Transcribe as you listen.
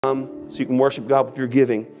So you can worship God with your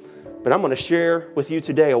giving. But I'm going to share with you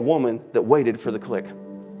today a woman that waited for the click.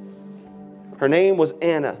 Her name was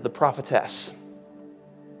Anna, the prophetess.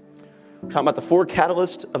 We're talking about the four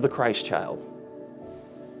catalysts of the Christ child.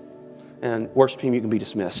 And worship team, you can be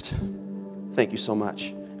dismissed. Thank you so much.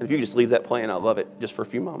 And if you could just leave that playing, I'll love it just for a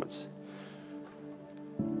few moments.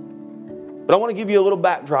 But I want to give you a little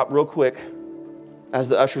backdrop real quick as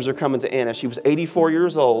the ushers are coming to Anna. She was 84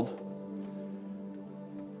 years old.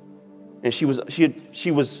 And she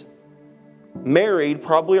was married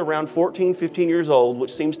probably around 14, 15 years old,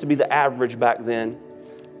 which seems to be the average back then.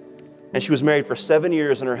 And she was married for 7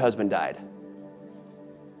 years and her husband died.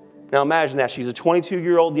 Now imagine that. She's a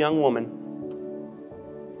 22-year-old young woman.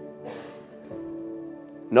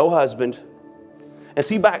 No husband. And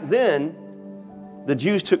see, back then, the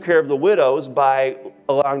Jews took care of the widows by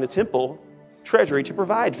allowing the temple treasury to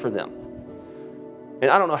provide for them. And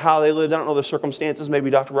I don't know how they lived. I don't know the circumstances. Maybe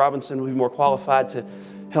Dr. Robinson would be more qualified to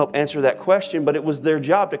help answer that question. But it was their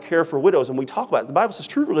job to care for widows. And we talk about it. The Bible says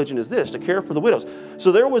true religion is this, to care for the widows.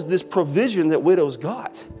 So there was this provision that widows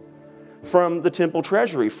got from the temple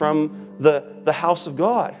treasury, from the house of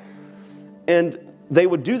God. And they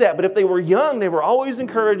would do that. But if they were young, they were always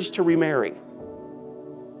encouraged to remarry.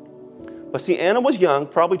 But see, Anna was young,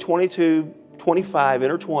 probably 22, 25, in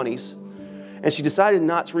her 20s. And she decided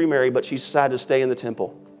not to remarry, but she decided to stay in the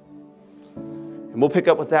temple. And we'll pick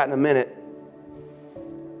up with that in a minute.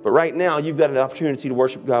 But right now, you've got an opportunity to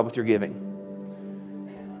worship God with your giving.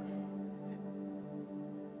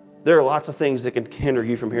 There are lots of things that can hinder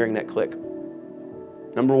you from hearing that click.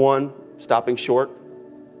 Number one, stopping short,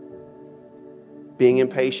 being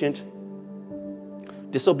impatient,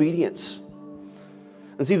 disobedience.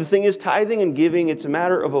 And see, the thing is, tithing and giving, it's a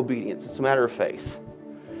matter of obedience. It's a matter of faith.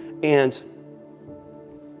 And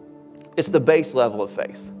it's the base level of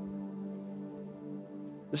faith.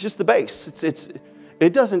 It's just the base.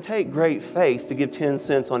 It doesn't take great faith to give 10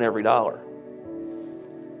 cents on every dollar.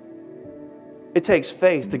 It takes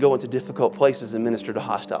faith to go into difficult places and minister to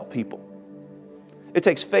hostile people. It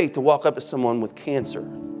takes faith to walk up to someone with cancer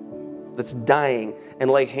that's dying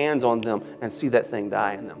and lay hands on them and see that thing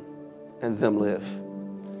die in them and them live.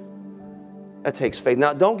 That takes faith.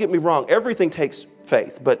 Now, don't get me wrong. Everything takes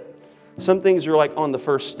faith, but some things are like on the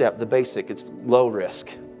first step, the basic. It's low risk,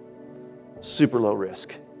 super low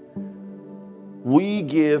risk. We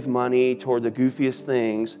give money toward the goofiest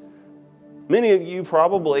things. Many of you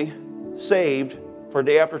probably saved for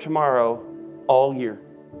day after tomorrow all year.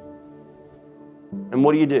 And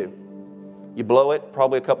what do? You blow it,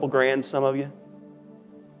 probably a couple grand, some of you.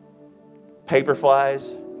 Paper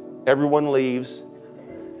flies, everyone leaves.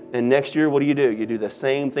 And next year, what do? You do the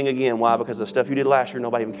same thing again. Why? Because the stuff you did last year,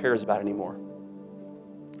 nobody even cares about anymore.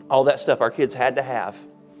 All that stuff our kids had to have.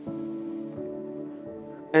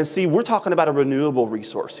 And see, we're talking about a renewable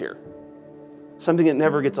resource here. Something that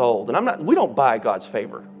never gets old. And we don't buy God's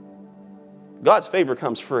favor. God's favor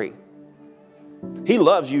comes free. He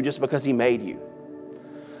loves you just because He made you.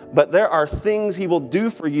 But there are things He will do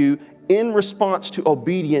for you in response to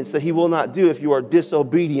obedience that He will not do if you are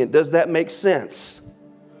disobedient. Does that make sense?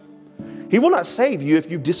 He will not save you if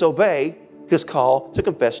you disobey His call to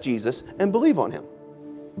confess Jesus and believe on Him.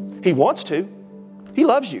 He wants to. He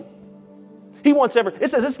loves you. He wants it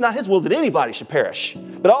says it's not His will that anybody should perish,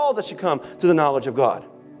 but all that should come to the knowledge of God.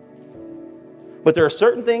 But there are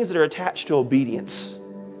certain things that are attached to obedience.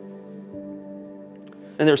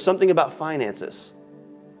 And there's something about finances.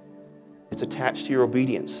 It's attached to your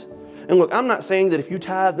obedience. And look, I'm not saying that if you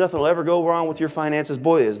tithe, nothing will ever go wrong with your finances.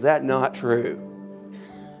 Boy, is that not true.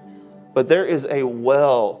 But there is a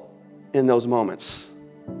well in those moments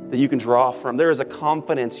that you can draw from. There is a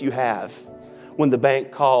confidence you have when the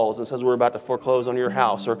bank calls and says we're about to foreclose on your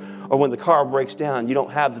house, or when the car breaks down, you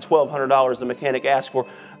don't have the $1,200 the mechanic asked for.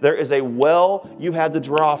 There is a well you have to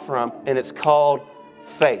draw from, and it's called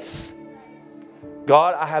faith.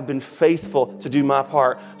 God, I have been faithful to do my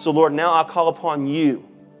part. So Lord, now I call upon you.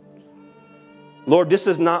 Lord, this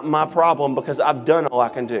is not my problem because I've done all I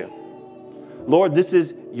can do. Lord, this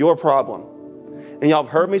is your problem. And y'all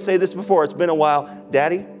have heard me say this before. It's been a while.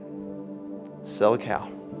 Daddy, sell a cow.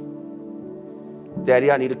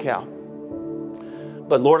 Daddy, I need a cow.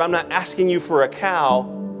 But Lord, I'm not asking you for a cow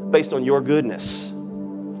based on your goodness.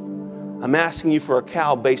 I'm asking you for a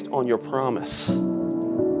cow based on your promise.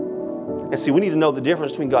 And see, we need to know the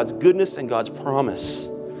difference between God's goodness and God's promise.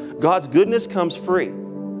 God's goodness comes free.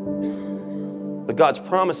 But God's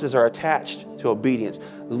promises are attached to obedience.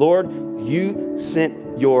 Lord, you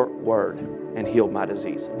sent your word and healed my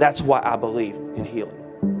disease. That's why I believe in healing.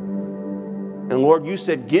 And Lord, you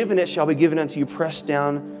said, give and it shall be given unto you, pressed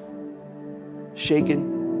down,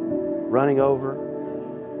 shaken, running over.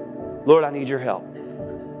 Lord, I need your help.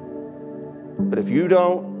 But if you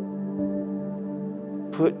don't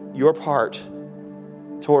put your part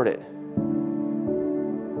toward it,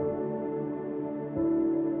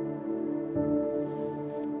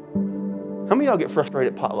 how many of y'all get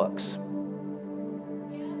frustrated at potlucks?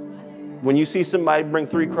 When you see somebody bring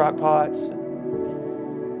 3 crock pots, and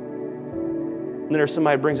then there's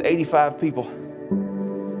somebody who brings 85 people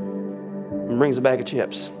and brings a bag of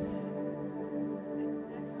chips.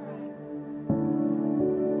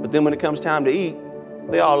 But then when it comes time to eat,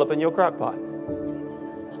 they all up in your crock pot.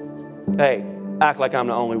 Hey, act like I'm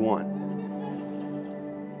the only one.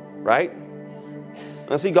 Right?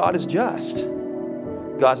 Now see, God is just.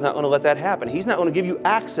 God's not going to let that happen. He's not going to give you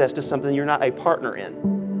access to something you're not a partner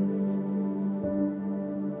in.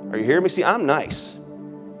 Are you hearing me? See, I'm nice.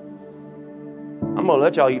 I'm going to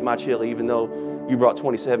let y'all eat my chili even though you brought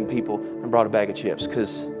 27 people and brought a bag of chips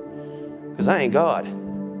because I ain't God.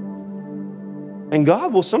 And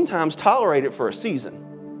God will sometimes tolerate it for a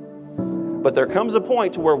season. But there comes a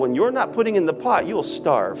point to where when you're not putting in the pot, you'll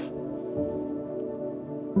starve.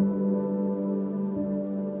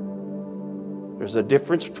 There's a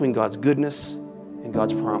difference between God's goodness and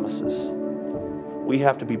God's promises. We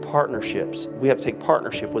have to be partnerships. We have to take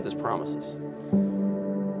partnership with His promises.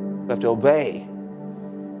 We have to obey.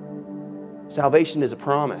 Salvation is a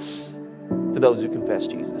promise to those who confess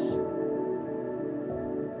Jesus.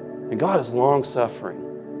 And God is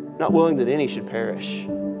long-suffering, not willing that any should perish,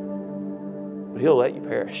 but He'll let you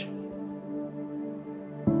perish.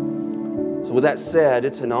 So with that said,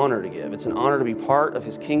 it's an honor to give. It's an honor to be part of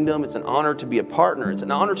His kingdom. It's an honor to be a partner. It's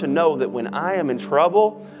an honor to know that when I am in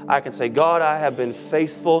trouble, I can say, God, I have been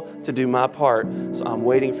faithful to do my part, so I'm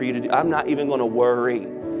waiting for you to do. I'm not even going to worry.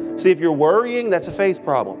 See, if you're worrying, that's a faith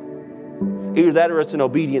problem. Either that or it's an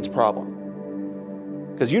obedience problem.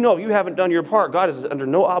 Because you know if you haven't done your part, God is under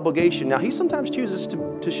no obligation. Now, He sometimes chooses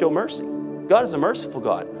to show mercy. God is a merciful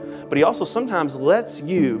God. But He also sometimes lets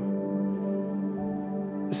you.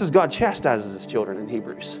 This is God chastises His children in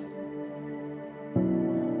Hebrews.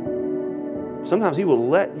 Sometimes He will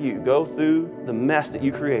let you go through the mess that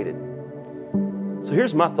you created. So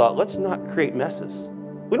here's my thought. Let's not create messes.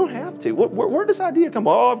 We don't have to. Where does this idea come?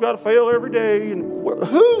 Oh, I've got to fail every day. And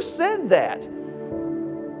who said that?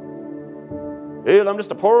 Well, I'm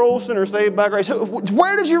just a poor old sinner saved by grace.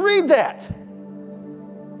 Where did you read that?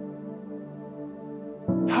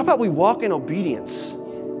 How about we walk in obedience?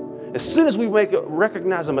 As soon as we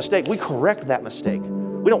recognize a mistake, we correct that mistake.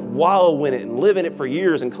 We don't wallow in it and live in it for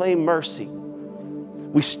years and claim mercy.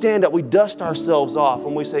 We stand up, we dust ourselves off,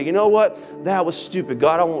 and we say, you know what? That was stupid.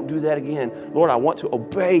 God, I won't do that again. Lord, I want to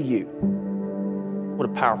obey you. What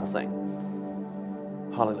a powerful thing.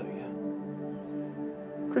 Hallelujah.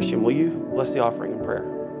 Christian, will you bless the offering in prayer?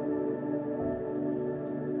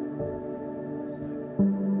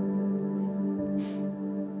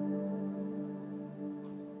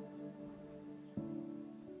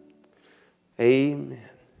 Amen.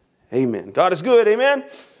 Amen. God is good. Amen.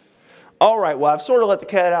 All right, well, I've sort of let the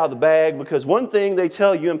cat out of the bag because one thing they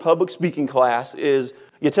tell you in public speaking class is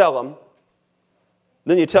you tell them,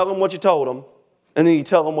 then you tell them what you told them, and then you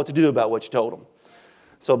tell them what to do about what you told them.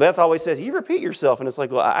 So Beth always says, you repeat yourself, and it's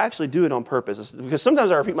like, well, I actually do it on purpose. Because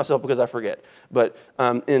sometimes I repeat myself because I forget. But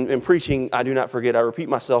in preaching, I do not forget. I repeat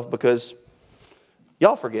myself because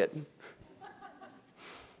y'all forget.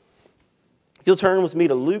 If you'll turn with me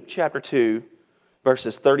to Luke chapter 2,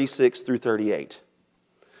 verses 36 through 38.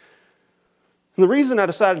 And the reason I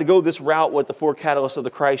decided to go this route with the 4 catalysts of the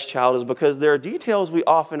Christ child is because there are details we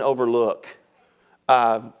often overlook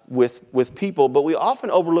with people, but we often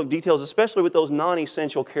overlook details, especially with those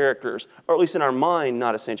non-essential characters, or at least in our mind,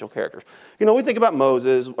 not essential characters. You know, we think about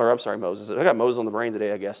Moses. I got Moses on the brain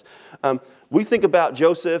today, I guess. We think about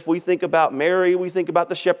Joseph, we think about Mary, we think about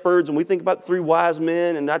the shepherds, and we think about the 3 wise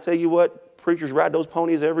men, and I tell you what, preachers ride those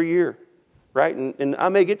ponies every year, right? And I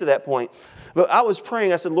may get to that point. But I was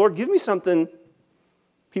praying, I said, Lord, give me something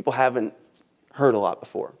people haven't heard a lot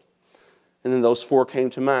before. And then those 4 came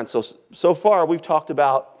to mind. So far, we've talked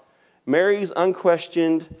about Mary's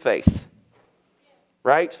unquestioned faith,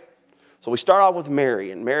 right? So we start off with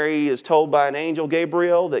Mary, and Mary is told by an angel,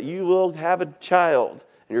 Gabriel, that you will have a child,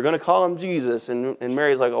 and you're going to call him Jesus. And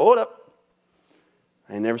Mary's like, hold up.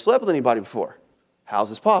 I ain't never slept with anybody before. How's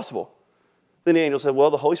this possible? Then the angel said,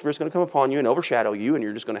 well, the Holy Spirit's going to come upon you and overshadow you, and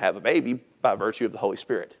you're just going to have a baby by virtue of the Holy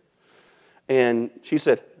Spirit. And she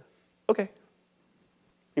said, okay.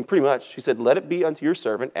 And pretty much, she said, let it be unto your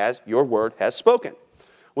servant as your word has spoken,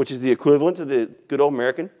 which is the equivalent to the good old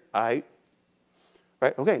American, right?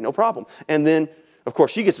 Okay, no problem. And then, of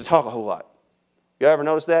course, she gets to talk a whole lot. You ever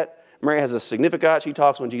notice that? Mary has a significant. She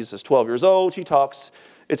talks when Jesus is 12 years old. She talks.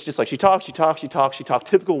 It's just like she talks.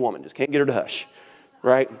 Typical woman. Just can't get her to hush,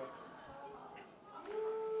 right?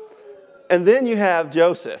 And then you have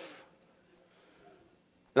Joseph.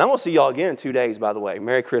 And I'm going to see y'all again in 2 days, by the way.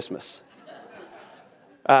 Merry Christmas.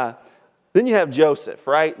 Then you have Joseph,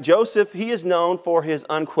 right? Joseph, he is known for his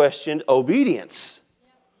unquestioned obedience.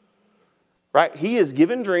 Right? He is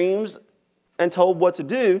given dreams and told what to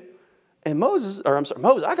do. And Moses,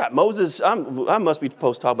 I got Moses, I must be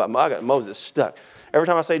supposed to talk about, I got Moses stuck. Every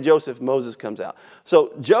time I say Joseph, Moses comes out.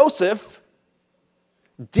 So Joseph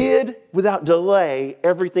did without delay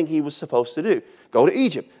everything he was supposed to do. Go to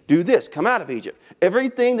Egypt, do this, come out of Egypt.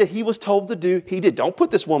 Everything that he was told to do, he did. Don't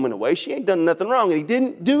put this woman away. She ain't done nothing wrong. And he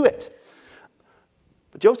didn't do it.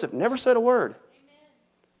 But Joseph never said a word. Amen.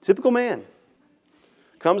 Typical man.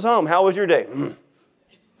 Comes home. How was your day?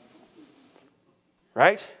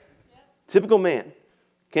 Right? Yep. Typical man.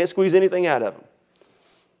 Can't squeeze anything out of him.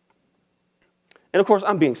 And of course,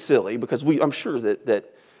 I'm being silly because I'm sure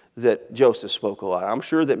that Joseph spoke a lot. I'm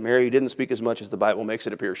sure that Mary didn't speak as much as the Bible makes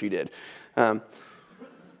it appear she did. Then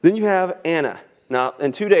you have Anna. Now,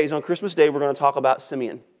 in 2 days, on Christmas Day, we're going to talk about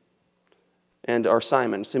Simeon.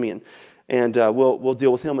 Simeon. And we'll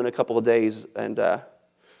deal with him in a couple of days and talk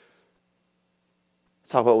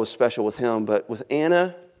about what was special with him. But with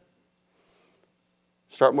Anna,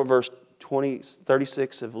 starting with verse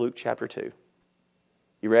 36 of Luke chapter 2.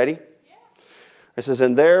 You ready? Yeah. It says,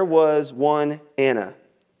 and there was one Anna,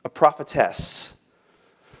 a prophetess,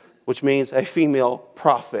 which means a female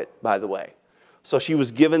prophet, by the way. So she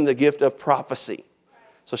was given the gift of prophecy.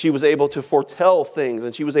 So she was able to foretell things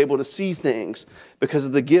and she was able to see things because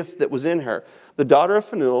of the gift that was in her. The daughter of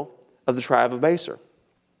Phanuel of the tribe of Aser.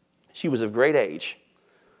 She was of great age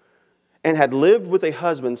and had lived with a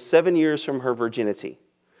husband 7 years from her virginity.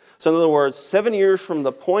 So in other words, 7 years from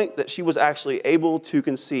the point that she was actually able to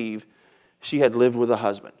conceive, she had lived with a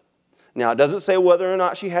husband. Now, it doesn't say whether or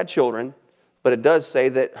not she had children, but it does say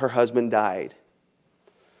that her husband died.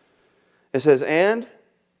 It says, and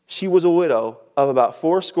she was a widow of about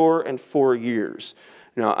 84 years.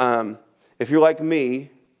 Now, if you're like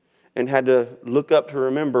me and had to look up to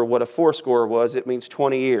remember what a 80 was, it means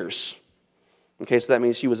 20 years. Okay, so that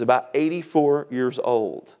means she was about 84 years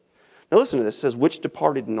old. Now listen to this. It says, which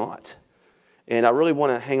departed not. And I really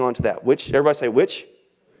want to hang on to that. Which, everybody say, which?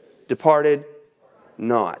 Departed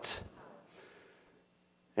not.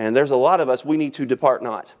 And there's a lot of us, we need to depart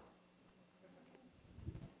not.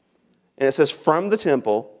 And it says, from the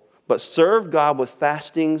temple, but served God with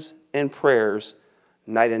fastings and prayers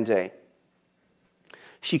night and day.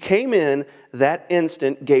 She came in that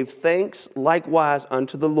instant, gave thanks likewise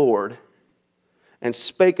unto the Lord, and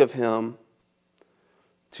spake of him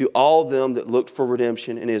to all them that looked for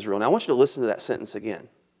redemption in Israel. Now I want you to listen to that sentence again,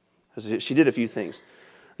 because she did a few things.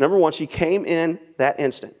 Number one, she came in that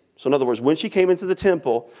instant. So in other words, when she came into the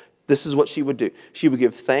temple, this is what she would do. She would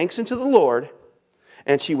give thanks unto the Lord,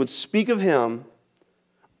 and she would speak of him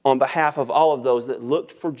on behalf of all of those that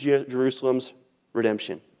looked for Jerusalem's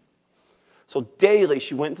redemption. So daily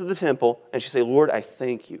she went into the temple and she'd say, Lord, I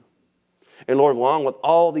thank you. And Lord, along with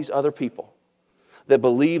all these other people that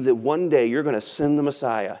believe that one day you're going to send the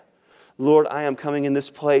Messiah, Lord, I am coming in this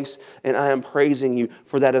place and I am praising you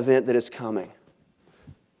for that event that is coming.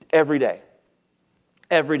 Every day.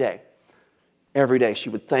 Every day. Every day she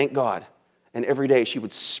would thank God. And every day she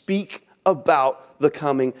would speak about the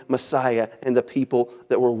coming Messiah and the people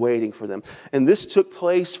that were waiting for them. And this took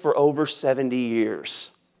place for over 70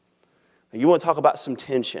 years. Now, you want to talk about some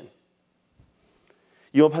tension.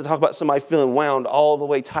 You want to talk about somebody feeling wound all the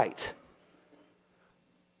way tight.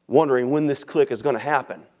 Wondering when this click is going to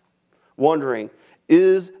happen. Wondering,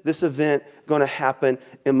 is this event going to happen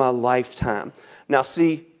in my lifetime? Now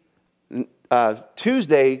see,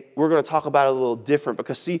 Tuesday we're going to talk about it a little different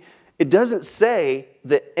because see, it doesn't say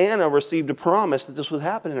that Anna received a promise that this would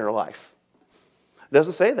happen in her life. It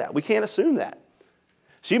doesn't say that. We can't assume that.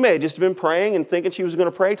 She may have just been praying and thinking she was going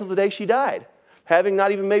to pray till the day she died, having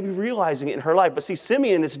not even maybe realizing it in her life. But see,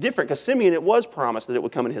 Simeon is different because Simeon, it was promised that it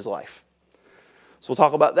would come in his life. So we'll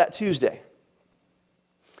talk about that Tuesday.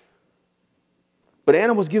 But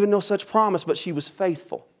Anna was given no such promise, but she was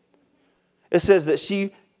faithful. It says that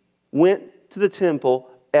she went to the temple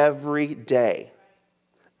every day.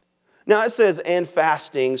 Now it says, and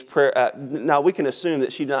fastings, prayer. Now we can assume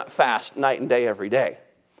that she did not fast night and day every day.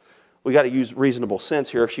 We got to use reasonable sense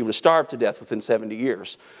here. If she would have starved to death within 70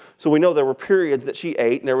 years. So we know there were periods that she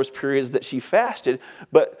ate and there was periods that she fasted.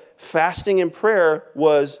 But fasting and prayer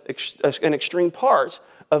was an extreme part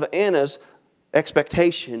of Anna's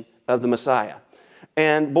expectation of the Messiah.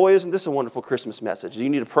 And boy, isn't this a wonderful Christmas message. You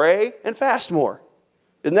need to pray and fast more.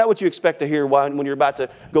 Isn't that what you expect to hear when you're about to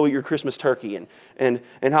go eat your Christmas turkey? And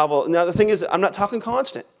have now, the thing is, I'm not talking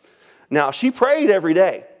constant. Now, she prayed every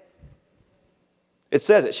day. It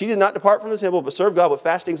says it. She did not depart from the temple, but served God with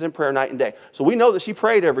fastings and prayer night and day. So we know that she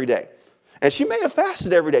prayed every day. And she may have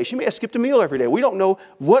fasted every day. She may have skipped a meal every day. We don't know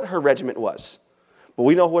what her regiment was. But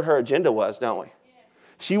we know what her agenda was, don't we?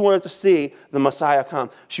 She wanted to see the Messiah come.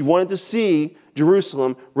 She wanted to see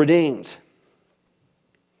Jerusalem redeemed.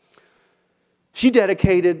 She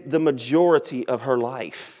dedicated the majority of her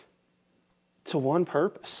life to one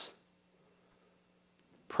purpose: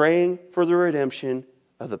 praying for the redemption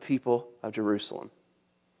of the people of Jerusalem.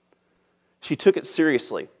 She took it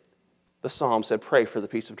seriously. The psalm said, pray for the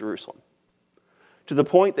peace of Jerusalem. To the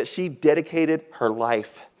point that she dedicated her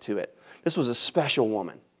life to it. This was a special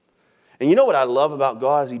woman. And you know what I love about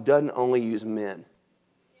God is He doesn't only use men.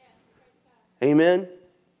 Amen?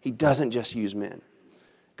 He doesn't just use men.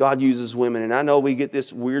 God uses women. And I know we get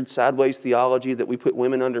this weird sideways theology that we put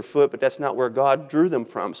women underfoot, but that's not where God drew them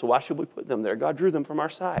from. So why should we put them there? God drew them from our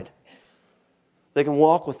side. They can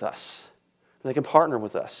walk with us. They can partner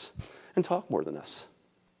with us and talk more than us.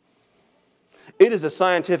 It is a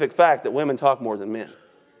scientific fact that women talk more than men.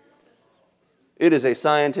 It is a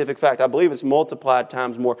scientific fact. I believe it's multiplied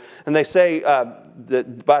times more. And they say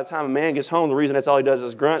that by the time a man gets home, the reason that's all he does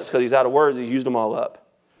is grunt is because he's out of words. He's used them all up.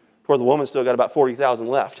 Where the woman's still got about 40,000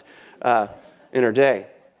 left in her day.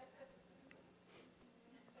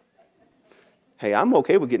 Hey, I'm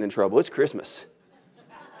okay with getting in trouble. It's Christmas.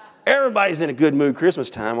 Everybody's in a good mood Christmas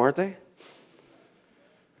time, aren't they?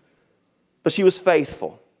 But she was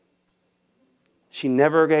faithful. She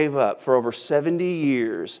never gave up. For over 70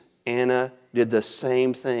 years, Anna did the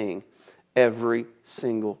same thing every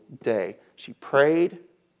single day. She prayed,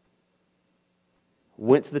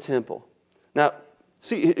 went to the temple. Now,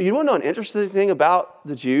 see, you want to know an interesting thing about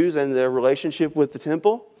the Jews and their relationship with the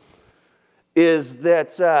temple? Is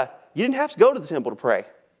that you didn't have to go to the temple to pray.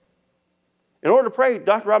 In order to pray,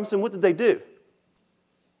 Dr. Robinson, what did they do?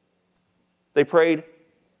 They prayed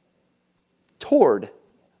toward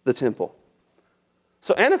the temple.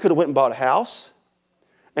 So Anna could have went and bought a house,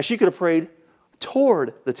 and she could have prayed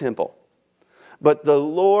toward the temple. But the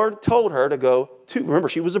Lord told her to go to, remember,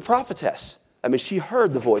 she was a prophetess. I mean, she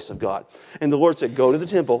heard the voice of God. And the Lord said, go to the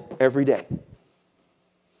temple every day.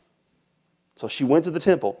 So she went to the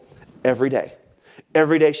temple every day.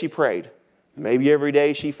 Every day she prayed. Maybe every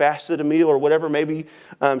day she fasted a meal or whatever. Maybe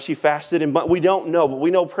she fasted, but we don't know. But we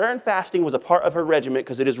know prayer and fasting was a part of her regiment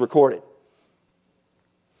because it is recorded.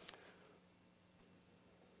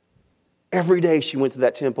 Every day she went to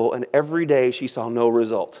that temple, and every day she saw no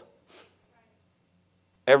result.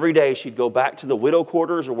 Every day she'd go back to the widow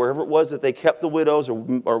quarters or wherever it was that they kept the widows or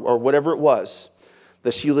whatever it was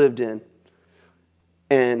that she lived in.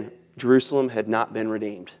 And Jerusalem had not been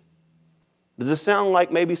redeemed. Does this sound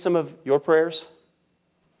like maybe some of your prayers?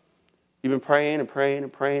 You've been praying and praying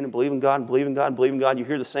and praying and believing God and believing God and believing God. You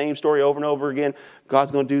hear the same story over and over again.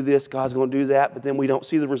 God's going to do this, God's going to do that, but then we don't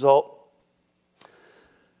see the result.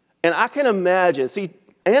 And I can imagine, see,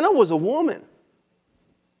 Anna was a woman,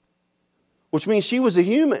 which means she was a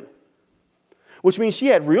human, which means she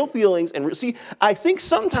had real feelings. And see, I think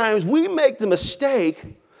sometimes we make the mistake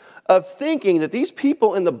of thinking that these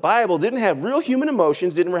people in the Bible didn't have real human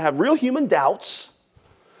emotions, didn't have real human doubts,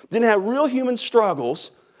 didn't have real human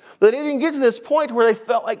struggles, that they didn't get to this point where they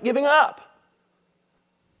felt like giving up.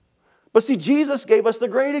 But see, Jesus gave us the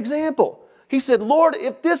great example. He said, Lord,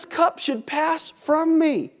 if this cup should pass from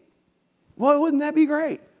me, well, wouldn't that be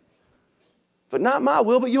great? But not my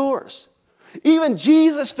will, but yours. Even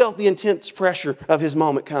Jesus felt the intense pressure of his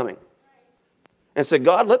moment coming. And said,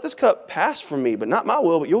 God, let this cup pass from me, but not my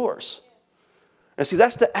will, but yours. And see,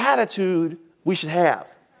 that's the attitude we should have.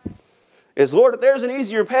 Is, Lord, if there's an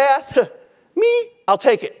easier path, I'll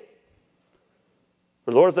take it.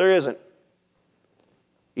 But Lord, if there isn't,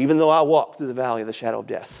 even though I walk through the valley of the shadow of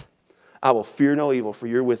death, I will fear no evil, for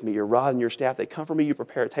you're with me. Your rod and your staff, they comfort me. You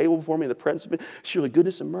prepare a table before me in the presence of me. Surely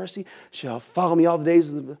goodness and mercy shall follow me all the days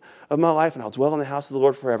of my life, and I'll dwell in the house of the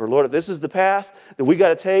Lord forever. Lord, if this is the path that we got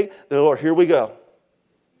to take, then Lord, here we go.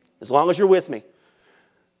 As long as you're with me.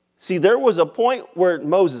 See, there was a point where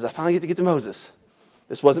Moses, I finally get to Moses.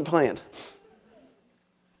 This wasn't planned.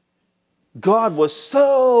 God was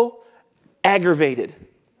so aggravated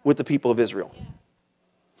with the people of Israel.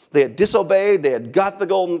 They had disobeyed, they had got the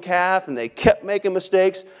golden calf, and they kept making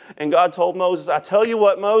mistakes. And God told Moses, I tell you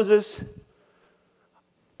what, Moses,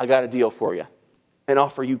 I got a deal for you. An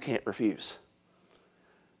offer you can't refuse.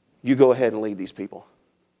 You go ahead and lead these people.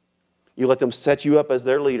 You let them set you up as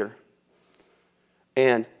their leader.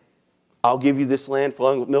 and I'll give you this land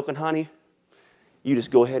flowing with milk and honey. You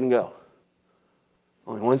just go ahead and go.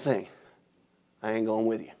 Only one thing, I ain't going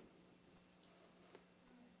with you.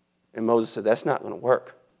 And Moses said, that's not going to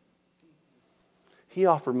work. He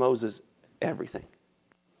offered Moses everything.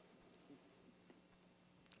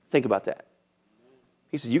 Think about that.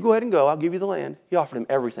 He said, you go ahead and go. I'll give you the land. He offered him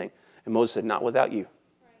everything. And Moses said, not without you.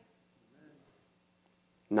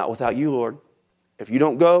 Not without you, Lord. If you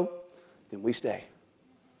don't go, then we stay.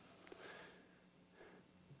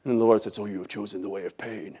 And the Lord said, so you have chosen the way of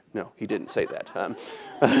pain. No, he didn't say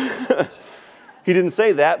that. He didn't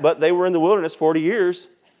say that, but they were in the wilderness 40 years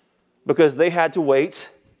because they had to wait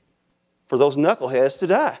for those knuckleheads to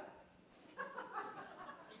die.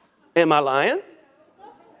 Am I lying?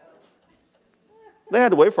 They had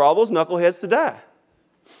to wait for all those knuckleheads to die.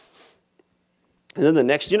 And then the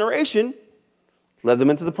next generation led them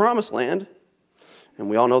into the promised land. And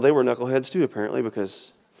we all know they were knuckleheads too, apparently,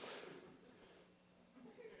 because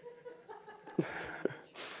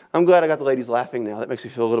I'm glad I got the ladies laughing now. That makes me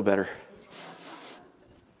feel a little better.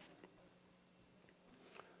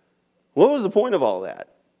 What was the point of all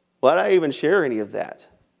that? Why did I even share any of that?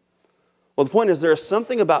 Well, the point is there is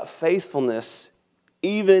something about faithfulness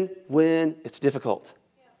even when it's difficult.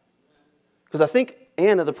 Because I think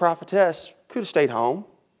Anna, the prophetess, could have stayed home.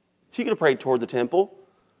 She could have prayed toward the temple.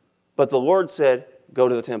 But the Lord said, go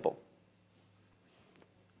to the temple.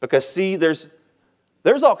 Because see, there's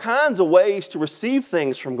all kinds of ways to receive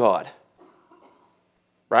things from God.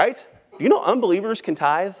 Right? Do you know unbelievers can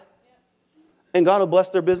tithe? And God will bless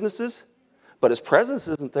their businesses? But His presence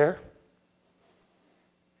isn't there.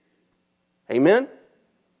 Amen?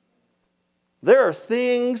 There are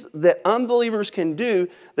things that unbelievers can do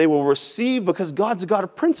they will receive because God's a God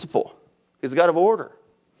of principle. He's a God of order.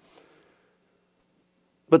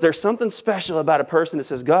 But there's something special about a person that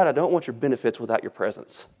says, God, I don't want your benefits without your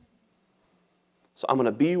presence. So I'm going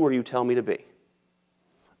to be where you tell me to be.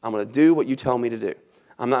 I'm going to do what you tell me to do.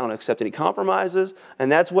 I'm not going to accept any compromises.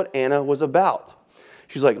 And that's what Anna was about.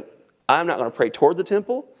 She's like, I'm not going to pray toward the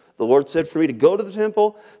temple. The Lord said for me to go to the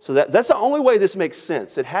temple. So that's the only way this makes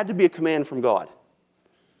sense. It had to be a command from God.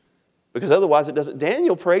 Because otherwise it doesn't.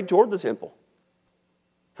 Daniel prayed toward the temple.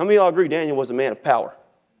 How many of y'all agree Daniel was a man of power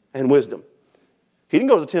and wisdom? He didn't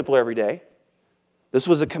go to the temple every day. This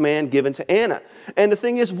was a command given to Anna. And the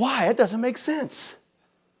thing is, why? It doesn't make sense.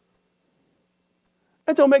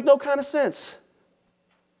 It don't make no kind of sense.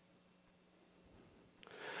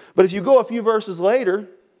 But if you go a few verses later,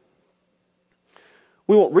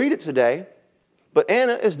 we won't read it today, but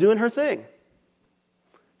Anna is doing her thing.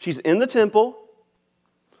 She's in the temple,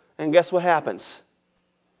 and guess what happens?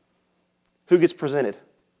 Who gets presented?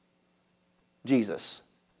 Jesus.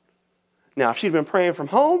 Now, if she'd been praying from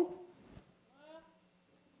home,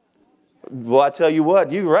 well, I tell you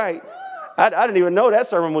what, you're right. I didn't even know that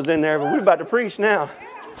sermon was in there, but we're about to preach now.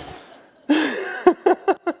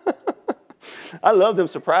 I love them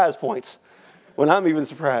surprise points when I'm even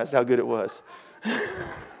surprised how good it was.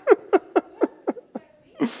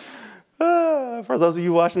 For those of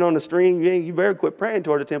you watching on the stream, you better quit praying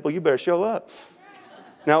toward the temple. You better show up.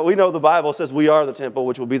 Now, we know the Bible says we are the temple,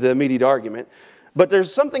 which will be the immediate argument. But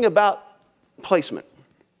there's something about placement.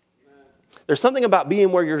 There's something about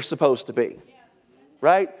being where you're supposed to be.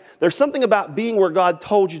 Right? There's something about being where God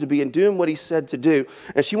told you to be and doing what He said to do.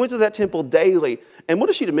 And she went to that temple daily. And what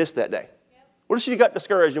if she'd have missed that day? What if she got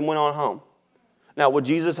discouraged and went on home? Now, would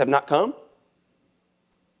Jesus have not come?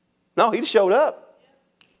 No, He'd have showed up.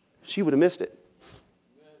 She would have missed it.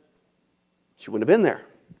 She wouldn't have been there.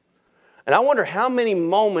 And I wonder how many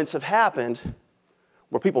moments have happened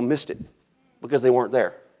where people missed it because they weren't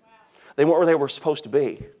there. They weren't where they were supposed to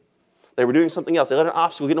be. They were doing something else. They let an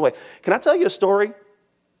obstacle get in the way. Can I tell you a story?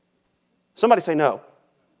 Somebody say no.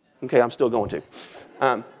 Okay, I'm still going to.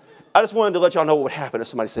 I just wanted to let y'all know what would happen if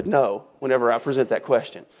somebody said no whenever I present that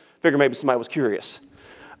question. Figure maybe somebody was curious.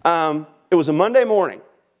 It was a Monday morning.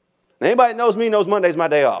 And anybody that knows me knows Monday's my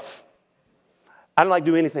day off. I don't like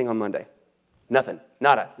to do anything on Monday. Nothing.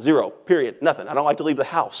 Nada. Zero. Period. Nothing. I don't like to leave the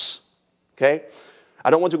house. Okay? I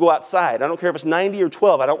don't want to go outside. I don't care if it's 90 or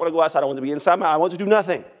 12. I don't want to go outside. I want to be inside my house. I want to do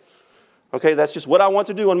nothing. Okay? That's just what I want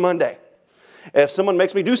to do on Monday. If someone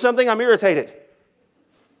makes me do something, I'm irritated.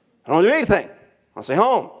 I don't want to do anything. I'll stay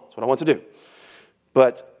home. That's what I want to do.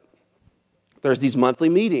 But there's these monthly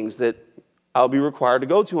meetings that I'll be required to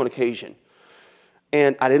go to on occasion.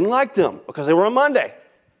 And I didn't like them because they were on Monday.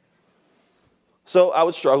 So I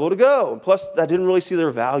would struggle to go. And plus, I didn't really see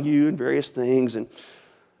their value in various things. And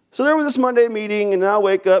so there was this Monday meeting, and I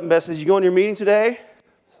wake up and Beth says, you going to your meeting today?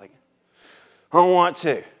 It's like, I don't want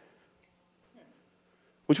to.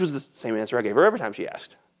 which was the same answer I gave her every time she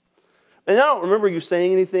asked. And I don't remember you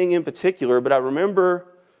saying anything in particular, but I remember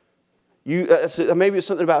you, maybe it's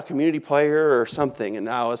something about community player or something, and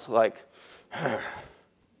I was like,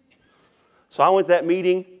 So I went to that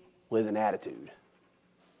meeting with an attitude.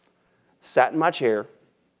 Sat in my chair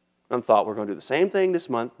and thought, we're going to do the same thing this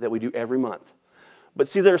month that we do every month. But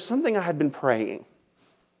see, there's something I had been praying.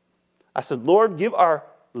 I said, Lord, give our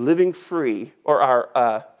Living Free, or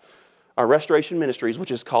our Restoration Ministries,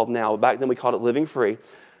 which is called now, back then we called it Living Free,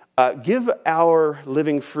 give our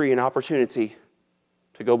Living Free an opportunity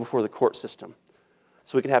to go before the court system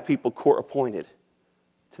so we can have people court appointed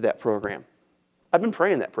to that program. I've been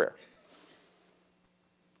praying that prayer.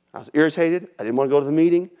 I was irritated. I didn't want to go to the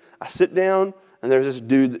meeting. I sit down, and there's this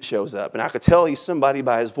dude that shows up, and I could tell he's somebody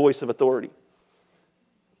by his voice of authority.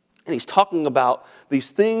 And he's talking about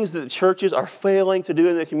these things that the churches are failing to do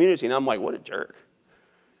in the community, and I'm like, what a jerk.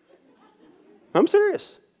 I'm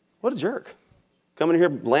serious. What a jerk. Coming here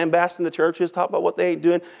lambasting the churches, talk about what they ain't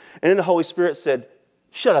doing. And then the Holy Spirit said,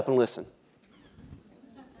 shut up and listen.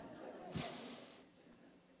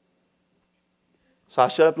 So I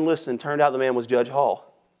shut up and listened. Turned out the man was Judge Hall.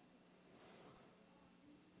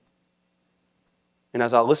 And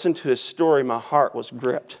as I listened to his story, my heart was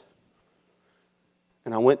gripped.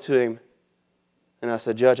 And I went to him and I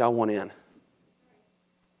said, Judge, I want in.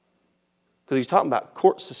 Because he's talking about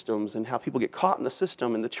court systems and how people get caught in the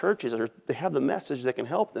system, and the churches, they have the message that can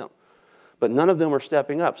help them. But none of them are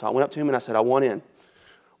stepping up. So I went up to him and I said, I want in.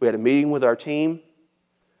 We had a meeting with our team.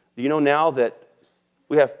 Do you know now that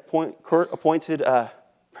we have court-appointed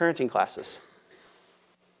parenting classes?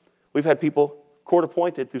 We've had people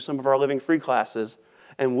court-appointed through some of our Living Free classes,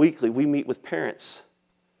 and weekly we meet with parents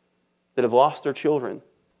that have lost their children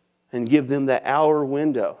and give them that hour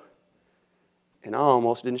window. And I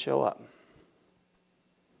almost didn't show up.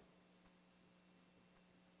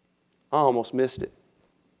 I almost missed it.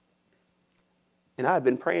 And I had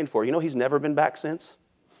been praying for it. You know, he's never been back since.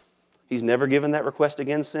 He's never given that request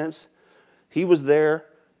again since. He was there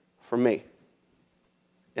for me.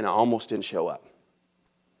 And I almost didn't show up.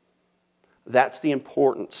 That's the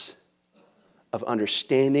importance of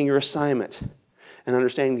understanding your assignment and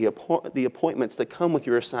understanding the appointments that come with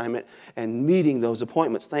your assignment and meeting those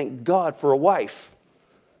appointments. Thank God for a wife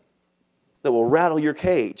that will rattle your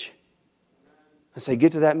cage and say,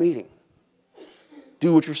 get to that meeting.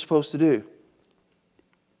 Do what you're supposed to do.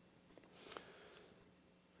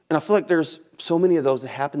 And I feel like there's so many of those that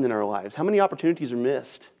happen in our lives. How many opportunities are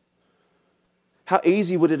missed? How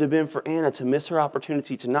easy would it have been for Anna to miss her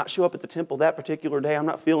opportunity to not show up at the temple that particular day? I'm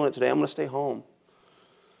not feeling it today. I'm going to stay home.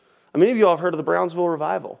 Many of you all have heard of the Brownsville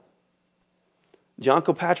revival. John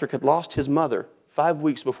Kilpatrick had lost his mother 5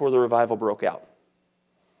 weeks before the revival broke out.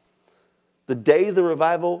 The day the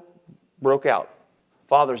revival broke out,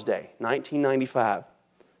 Father's Day, 1995,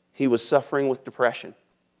 he was suffering with depression.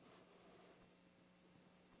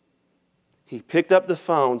 He picked up the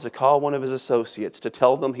phone to call one of his associates to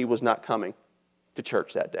tell them he was not coming to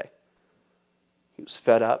church that day. He was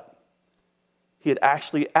fed up. He had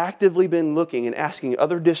actually actively been looking and asking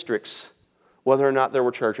other districts whether or not there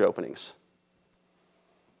were church openings.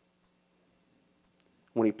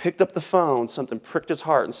 When he picked up the phone, something pricked his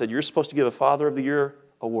heart and said, you're supposed to give a Father of the Year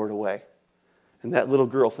award away. And that little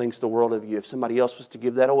girl thinks the world of you. If somebody else was to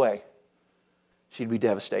give that away, she'd be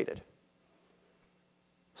devastated.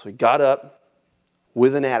 So he got up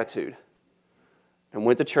with an attitude and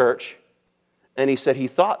went to church. And he said he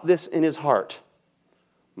thought this in his heart.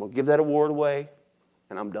 I'm going to give that award away,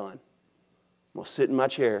 and I'm done. I'm going to sit in my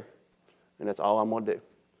chair, and that's all I'm going to do.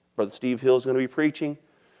 Brother Steve Hill is going to be preaching.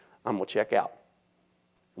 I'm going to check out.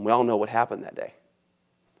 And we all know what happened that day.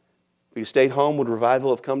 If you stayed home, would revival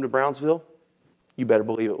have come to Brownsville? You better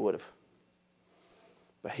believe it would have.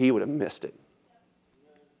 But he would have missed it.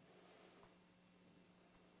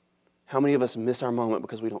 How many of us miss our moment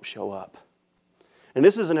because we don't show up? And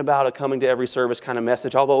this isn't about a coming to every service kind of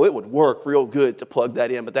message, although it would work real good to plug that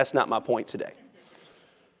in, but that's not my point today.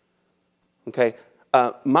 Okay?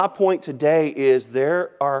 My point today is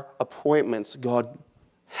there are appointments God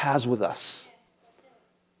has with us.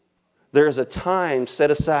 There is a time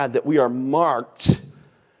set aside that we are marked,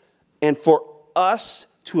 and for us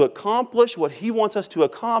to accomplish what He wants us to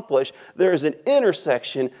accomplish, there is an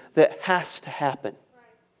intersection that has to happen.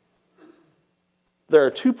 There are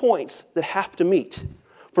 2 points that have to meet.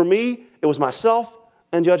 For me, it was myself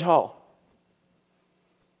and Judge Hall.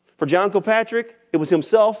 For John Kilpatrick, it was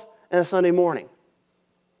himself and a Sunday morning.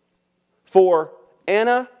 For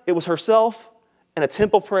Anna, it was herself and a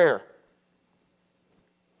temple prayer.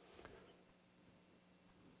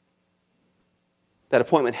 That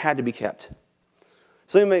appointment had to be kept.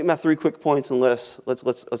 So let me make my 3 quick points and let's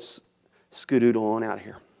skedoodle on out of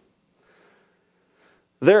here.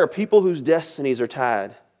 There are people whose destinies are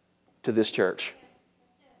tied to this church.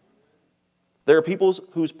 There are people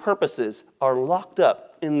whose purposes are locked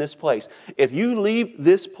up in this place. If you leave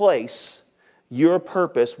this place, your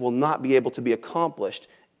purpose will not be able to be accomplished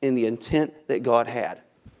in the intent that God had.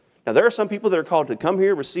 Now, there are some people that are called to come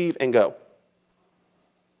here, receive, and go.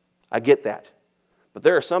 I get that. But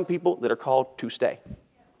there are some people that are called to stay.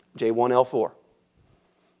 J1L4.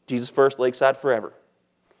 Jesus first, Lakeside forever.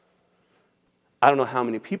 I don't know how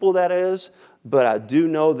many people that is, but I do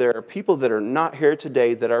know there are people that are not here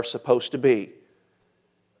today that are supposed to be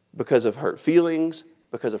because of hurt feelings,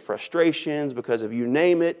 because of frustrations, because of you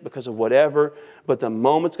name it, because of whatever. But the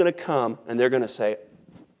moment's going to come and they're going to say,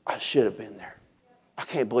 I should have been there. I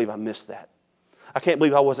can't believe I missed that. I can't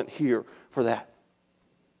believe I wasn't here for that.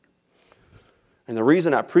 And the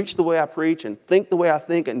reason I preach the way I preach and think the way I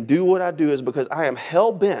think and do what I do is because I am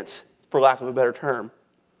hell-bent, for lack of a better term,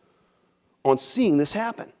 on seeing this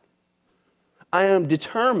happen. I am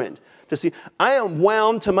determined to see. I am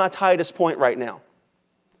wound to my tightest point right now.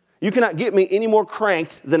 You cannot get me any more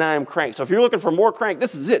cranked than I am cranked. So if you're looking for more cranked,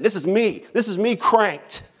 this is it. This is me. This is me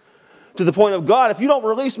cranked to the point of, God, if you don't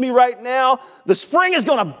release me right now, the spring is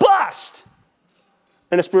going to bust.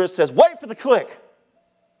 And the Spirit says, wait for the click.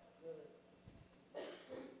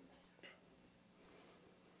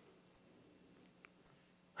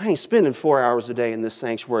 I ain't spending 4 hours a day in this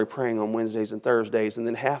sanctuary praying on Wednesdays and Thursdays and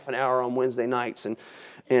then half an hour on Wednesday nights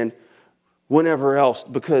and whenever else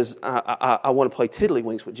because I want to play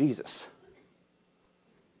tiddlywinks with Jesus.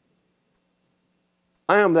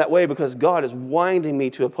 I am that way because God is winding me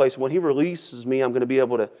to a place when He releases me, I'm going to be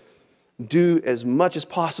able to do as much as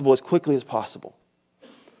possible, as quickly as possible.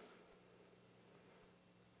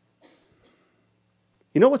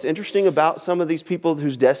 You know what's interesting about some of these people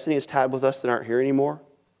whose destiny is tied with us that aren't here anymore?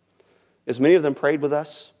 Is many of them prayed with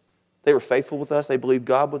us. They were faithful with us. They believed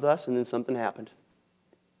God with us, and then something happened.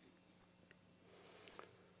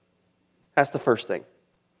 That's the first thing.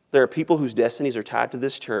 There are people whose destinies are tied to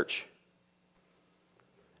this church,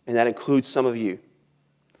 and that includes some of you.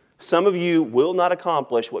 Some of you will not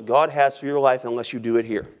accomplish what God has for your life unless you do it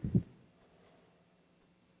here.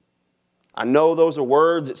 I know those are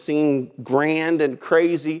words that seem grand and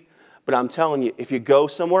crazy, but I'm telling you, if you go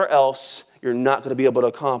somewhere else, you're not going to be able to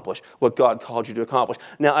accomplish what God called you to accomplish.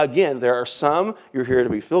 Now, again, there are some, you're here to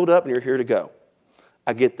be filled up and you're here to go.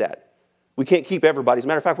 I get that. We can't keep everybody. As a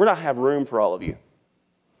matter of fact, we're not going to have room for all of you.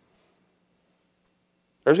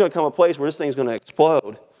 There's going to come a place where this thing's going to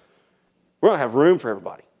explode. We're going to have room for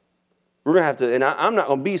everybody. We're going to have to, and I'm not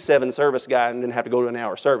going to be 7 service guy and then have to go to an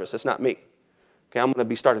hour service. That's not me. Okay, I'm going to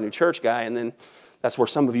be starting a new church guy, and then that's where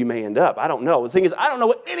some of you may end up. I don't know. The thing is, I don't know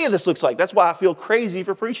what any of this looks like. That's why I feel crazy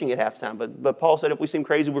for preaching at halftime. But Paul said if we seem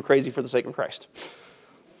crazy, we're crazy for the sake of Christ.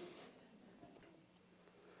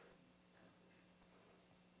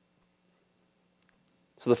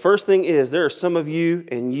 So the first thing is, there are some of you,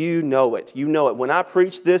 and you know it. You know it. When I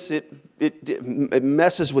preach this, it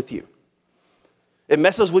messes with you. It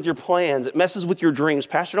messes with your plans. It messes with your dreams.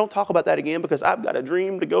 Pastor, don't talk about that again because I've got a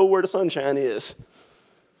dream to go where the sunshine is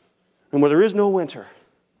and where there is no winter.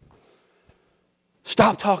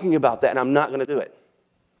 Stop talking about that, and I'm not going to do it.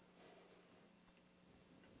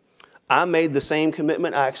 I made the same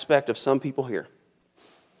commitment I expect of some people here.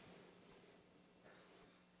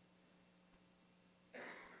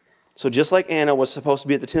 So just like Anna was supposed to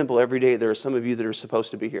be at the temple every day, there are some of you that are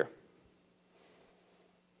supposed to be here.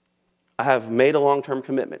 I have made a long-term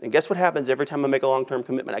commitment. And guess what happens every time I make a long-term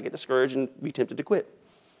commitment? I get discouraged and be tempted to quit.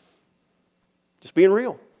 Just being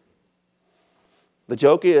real. The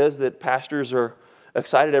joke is that pastors are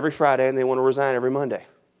excited every Friday and they want to resign every Monday.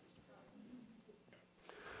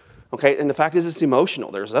 Okay, and the fact is it's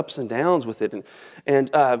emotional. There's ups and downs with it. And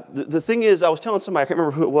the thing is, I was telling somebody, I can't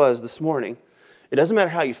remember who it was this morning, it doesn't matter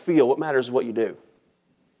how you feel. What matters is what you do.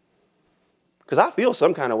 Because I feel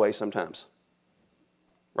some kind of way sometimes.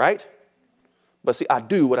 Right? But see, I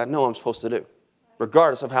do what I know I'm supposed to do,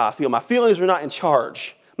 regardless of how I feel. My feelings are not in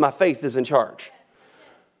charge. My faith is in charge.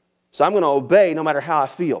 So I'm going to obey no matter how I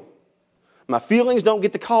feel. My feelings don't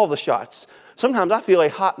get to call the shots. Sometimes I feel a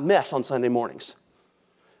hot mess on Sunday mornings.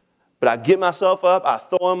 But I get myself up, I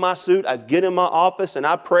throw on my suit, I get in my office, and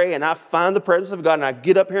I pray, and I find the presence of God, and I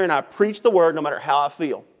get up here and I preach the word no matter how I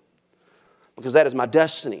feel. Because that is my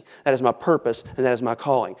destiny, that is my purpose, and that is my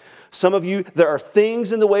calling. Some of you, there are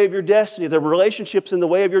things in the way of your destiny. There are relationships in the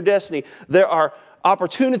way of your destiny. There are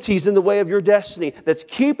opportunities in the way of your destiny that's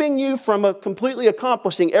keeping you from completely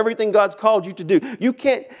accomplishing everything God's called you to do. You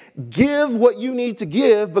can't give what you need to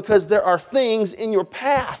give because there are things in your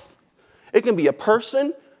path. It can be a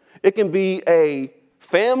person. It can be a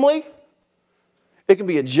family. It can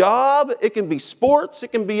be a job. It can be sports.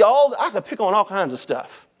 It can be I could pick on all kinds of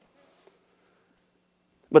stuff.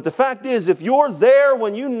 But the fact is, if you're there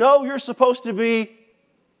when you know you're supposed to be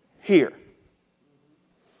here,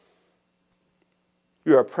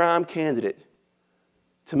 you're a prime candidate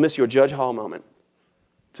to miss your Judge Hall moment,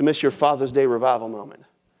 to miss your Father's Day revival moment,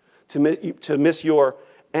 to miss your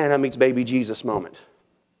Anna meets baby Jesus moment.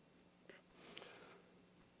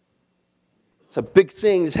 It's a big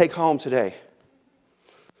thing to take home today.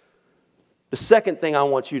 The second thing I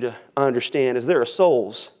want you to understand is there are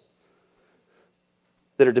souls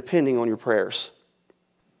that are depending on your prayers.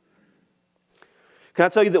 Can I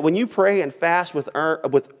tell you that when you pray and fast with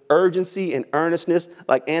urgency and earnestness,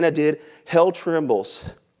 like Anna did, hell trembles,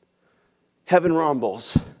 heaven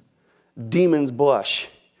rumbles, demons blush,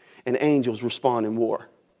 and angels respond in war.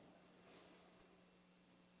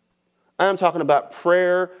 I'm talking about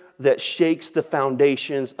prayer that shakes the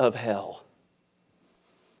foundations of hell,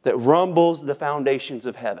 that rumbles the foundations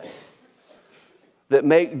of heaven, that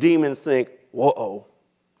make demons think, whoa,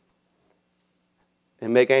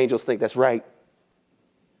 and make angels think that's right.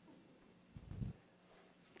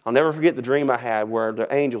 I'll never forget the dream I had where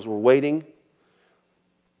the angels were waiting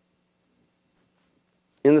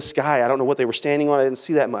in the sky. I don't know what they were standing on. I didn't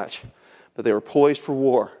see that much. But they were poised for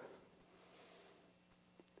war.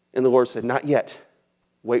 And the Lord said, not yet.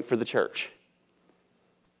 Wait for the church.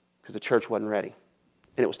 Because the church wasn't ready.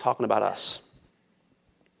 And it was talking about us.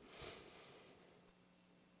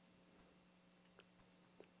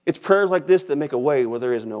 It's prayers like this that make a way where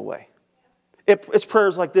there is no way. It's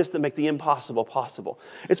prayers like this that make the impossible possible.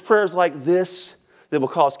 It's prayers like this that will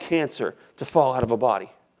cause cancer to fall out of a body.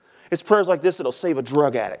 It's prayers like this that will save a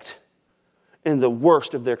drug addict in the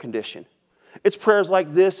worst of their condition. It's prayers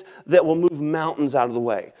like this that will move mountains out of the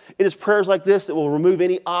way. It is prayers like this that will remove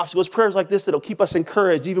any obstacles. It's prayers like this that will keep us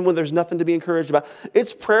encouraged even when there's nothing to be encouraged about.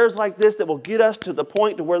 It's prayers like this that will get us to the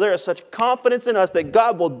point to where there is such confidence in us that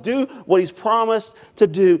God will do what He's promised to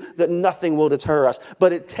do, that nothing will deter us.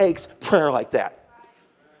 But it takes prayer like that.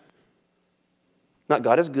 Not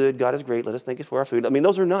God is good, God is great, let us thank Him for our food. I mean,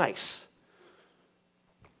 those are nice.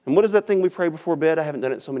 And what is that thing we pray before bed? I haven't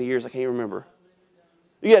done it in so many years, I can't even remember.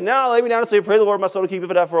 Yeah, now lay me down and say, pray the Lord my soul to keep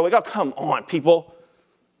it up for a week. Oh, come on, people.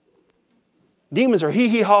 Demons are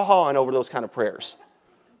hee-hee-haw-hawing over those kind of prayers.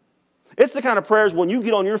 It's the kind of prayers when you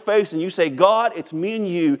get on your face and you say, God, it's me and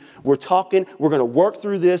you. We're talking. We're going to work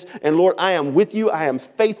through this. And Lord, I am with you. I am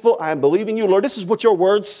faithful. I am believing you. Lord, this is what your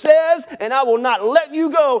word says. And I will not let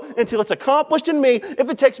you go until it's accomplished in me.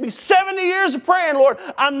 If it takes me 70 years of praying, Lord,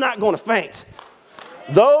 I'm not going to faint.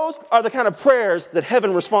 Those are the kind of prayers that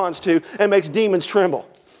heaven responds to and makes demons tremble.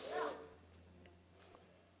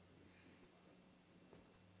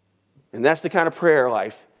 And that's the kind of prayer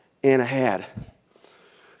life Anna had.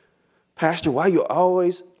 Pastor, why you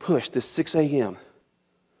always push this 6 a.m.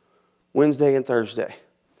 Wednesday and Thursday?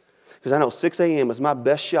 Because I know 6 a.m. is my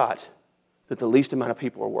best shot that the least amount of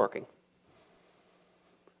people are working.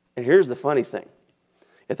 And here's the funny thing.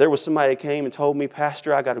 If there was somebody that came and told me,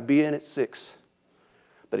 Pastor, I got to be in at 6,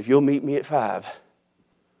 but if you'll meet me at 5,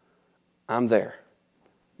 I'm there.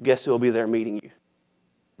 Guess who will be there meeting you?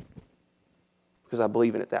 Because I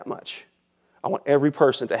believe in it that much. I want every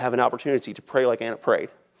person to have an opportunity to pray like Anna prayed.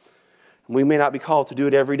 And we may not be called to do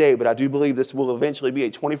it every day, but I do believe this will eventually be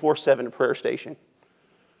a 24/7 prayer station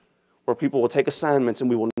where people will take assignments and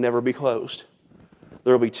we will never be closed.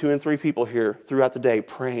 There will be 2 and 3 people here throughout the day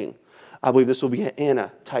praying. I believe this will be an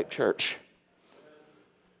Anna-type church.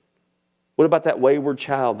 What about that wayward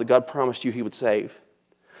child that God promised you He would save?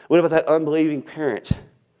 What about that unbelieving parent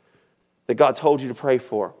that God told you to pray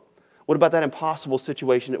for? What about that impossible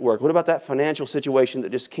situation at work? What about that financial situation that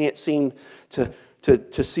just can't seem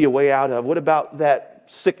to see a way out of? What about that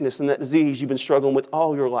sickness and that disease you've been struggling with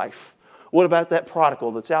all your life? What about that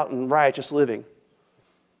prodigal that's out in riotous living?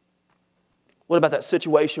 What about that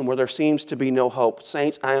situation where there seems to be no hope?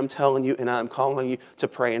 Saints, I am telling you and I am calling you to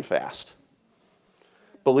pray and fast.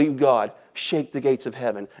 Believe God, shake the gates of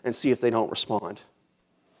heaven and see if they don't respond.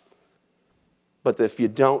 But if you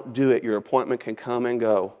don't do it, your appointment can come and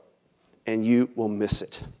go, and you will miss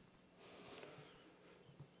it.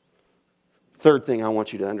 Third thing I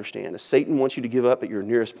want you to understand is Satan wants you to give up at your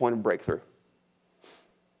nearest point of breakthrough.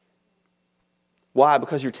 Why?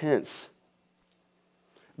 Because you're tense.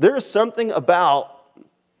 There is something about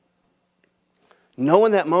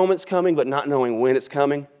knowing that moment's coming but not knowing when it's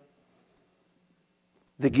coming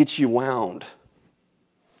that gets you wound.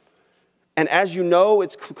 And as you know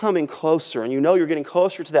it's coming closer, and you know you're getting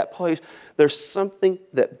closer to that place, there's something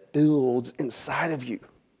that builds inside of you.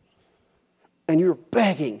 And you're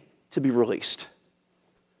begging to be released.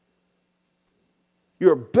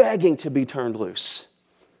 You're begging to be turned loose.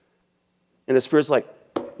 And the Spirit's like,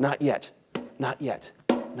 not yet, not yet,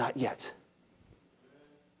 not yet.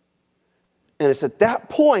 And it's at that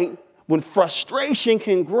point when frustration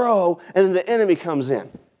can grow and then the enemy comes in.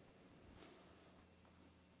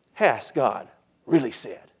 Has God really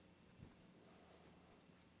said?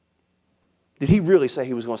 Did he really say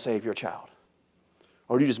he was going to save your child?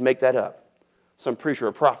 Or did you just make that up? Some preacher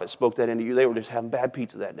or prophet spoke that into you. They were just having bad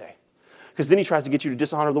pizza that day. Because then he tries to get you to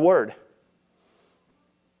dishonor the word.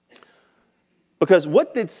 Because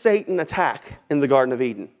what did Satan attack in the Garden of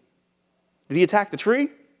Eden? Did he attack the tree?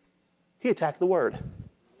 He attacked the word.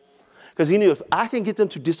 Because he knew if I can get them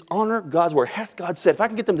to dishonor God's word, hath God said, if I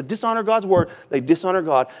can get them to dishonor God's word, they dishonor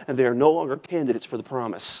God and they are no longer candidates for the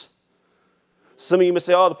promise. Some of you may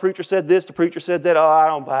say, oh, the preacher said this, the preacher said that. Oh, I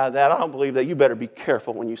don't buy that. I don't believe that. You better be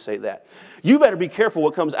careful when you say that. You better be careful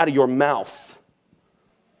what comes out of your mouth.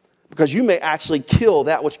 Because you may actually kill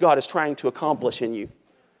that which God is trying to accomplish in you.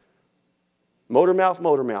 Motor mouth,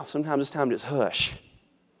 motor mouth. Sometimes it's time to just hush.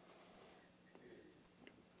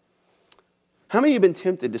 How many of you have been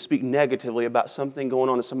tempted to speak negatively about something going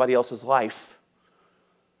on in somebody else's life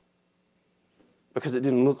because it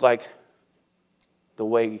didn't look like the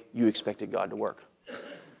way you expected God to work? You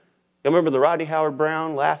remember the Rodney Howard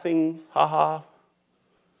Brown laughing, ha-ha?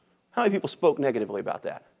 How many people spoke negatively about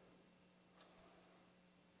that?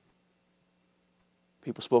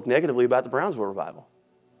 People spoke negatively about the Brownsville revival.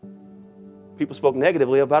 People spoke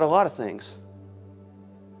negatively about a lot of things.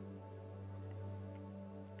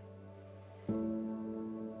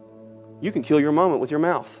 You can kill your moment with your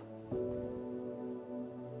mouth.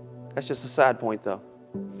 That's just a side point, though.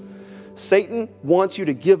 Satan wants you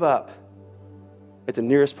to give up at the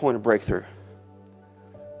nearest point of breakthrough.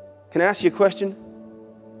 Can I ask you a question?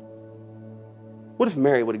 What if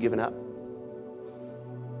Mary would have given up?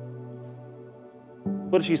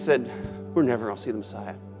 What if she said, we're never going to see the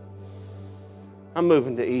Messiah? I'm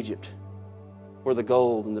moving to Egypt, where the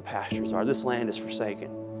gold and the pastures are. This land is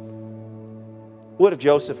forsaken. What if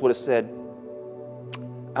Joseph would have said,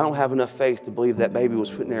 I don't have enough faith to believe that baby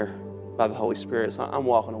was put in there by the Holy Spirit, so I'm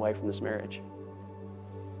walking away from this marriage.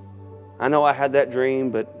 I know I had that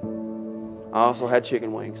dream, but I also had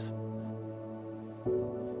chicken wings.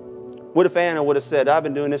 What if Anna would have said, I've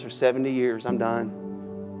been doing this for 70 years. I'm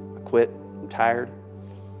done. I quit. I'm tired.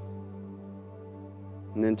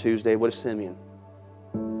 And then Tuesday, what if Simeon?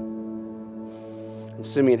 And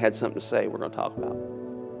Simeon had something to say we're going to talk about.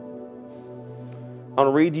 I want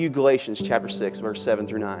to read to you Galatians chapter 6, verse 7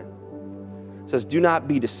 through 9. It says, do not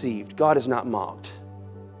be deceived. God is not mocked.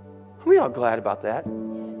 Are we all glad about that?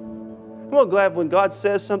 I'm all glad when God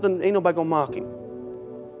says something, ain't nobody going to mock him.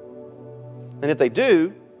 And if they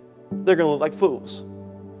do, they're going to look like fools.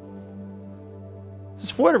 It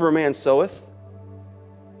says, for whatever a man soweth,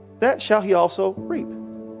 that shall he also reap.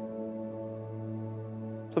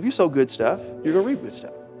 So if you sow good stuff, you're going to reap good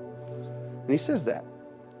stuff. And he says that.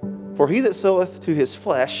 For he that soweth to his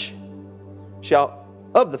flesh shall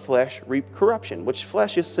of the flesh reap corruption, which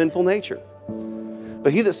flesh is sinful nature.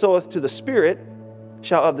 But he that soweth to the Spirit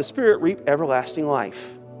shall of the Spirit reap everlasting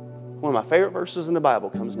life. One of my favorite verses in the Bible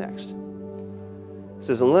comes next. It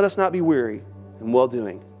says, and let us not be weary in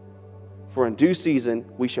well-doing, for in due season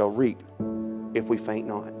we shall reap if we faint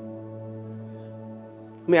not.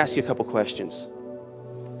 Let me ask you a couple questions.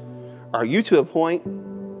 Are you to a point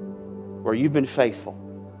where you've been faithful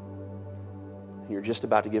and you're just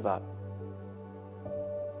about to give up?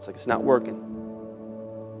 It's like, it's not working.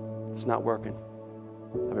 It's not working.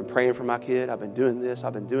 I've been praying for my kid. I've been doing this.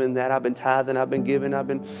 I've been doing that. I've been tithing. I've been giving. I've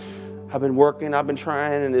been working. I've been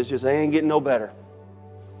trying, and it's just, I ain't getting no better.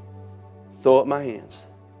 Throw up my hands.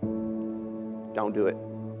 Don't do it.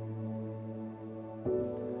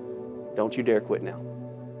 Don't you dare quit now.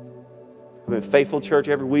 I've been faithful to church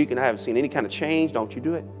every week and I haven't seen any kind of change. Don't you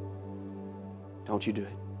do it. Don't you do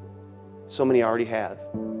it. So many already have.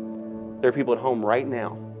 There are people at home right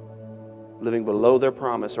now living below their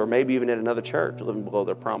promise, or maybe even at another church living below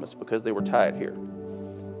their promise because they were tied here.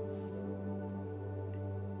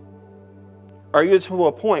 Are you to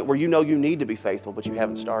a point where you know you need to be faithful but you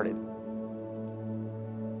haven't started?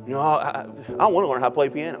 You know, I want to learn how to play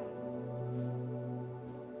piano.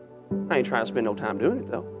 I ain't trying to spend no time doing it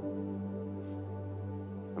though.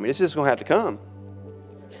 I mean, it's just going to have to come.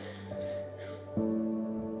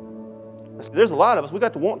 There's a lot of us, we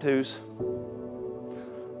got the want-tos.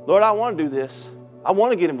 Lord, I want to do this. I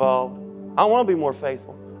want to get involved. I want to be more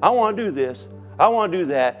faithful. I want to do this. I want to do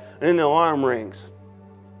that. And then the alarm rings.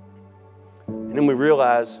 And then we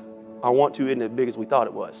realize our want to isn't as big as we thought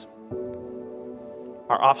it was.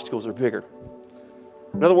 Our obstacles are bigger.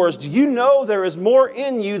 In other words, do you know there is more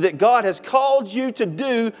in you that God has called you to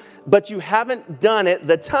do, but you haven't done it?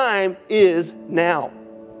 The time is now.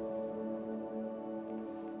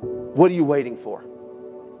 What are you waiting for?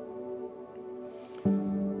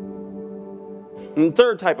 And the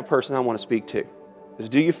third type of person I want to speak to is,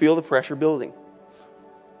 do you feel the pressure building?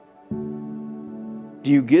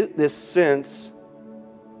 Do you get this sense?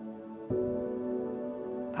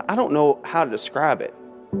 I don't know how to describe it.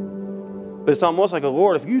 But it's almost like,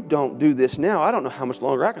 Lord, if you don't do this now, I don't know how much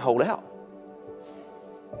longer I can hold out.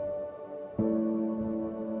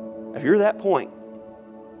 If you're at that point,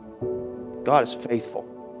 God is faithful.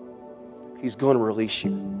 He's going to release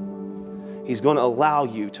you. He's going to allow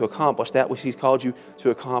you to accomplish that which He's called you to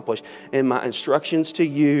accomplish. And my instructions to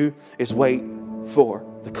you is wait for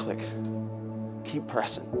the click. Keep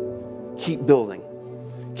pressing. Keep building.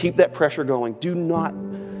 Keep that pressure going. Do not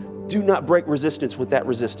break resistance with that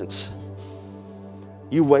resistance.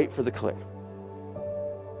 You wait for the click.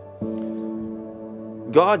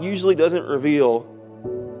 God usually doesn't reveal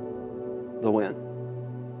the when.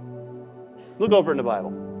 Look over in the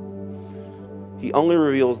Bible. He only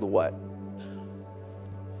reveals the what.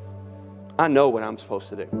 I know what I'm supposed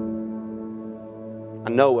to do. I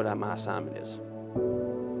know what my assignment is.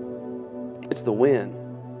 It's the when.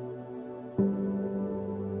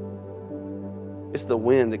 It's the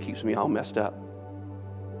when that keeps me all messed up.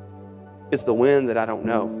 It's the when that I don't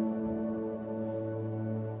know.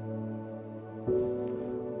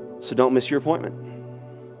 So don't miss your appointment.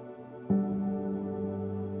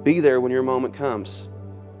 Be there when your moment comes.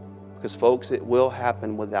 Because, folks, it will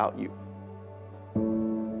happen without you.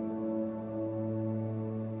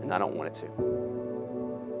 And I don't want it to.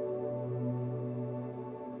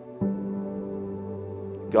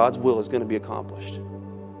 God's will is going to be accomplished. I'm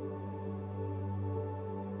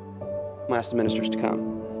going to ask the ministers to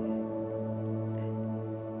come.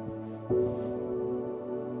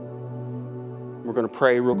 We're going to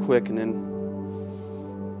pray real quick, and then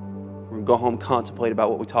we're going to go home and contemplate about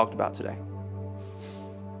what we talked about today.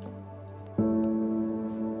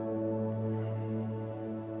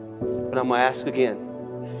 But I'm going to ask again.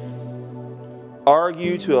 Are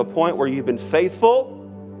you to a point where you've been faithful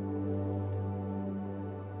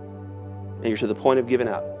and you're to the point of giving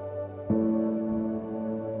up?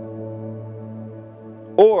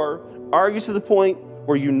 Or are you to the point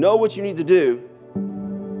where you know what you need to do?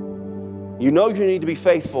 You know you need to be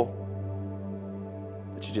faithful,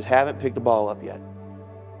 but you just haven't picked the ball up yet.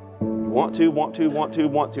 You want to.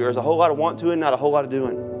 There's a whole lot of want to and not a whole lot of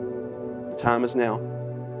doing. The time is now.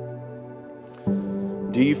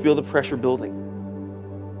 Do you feel the pressure building?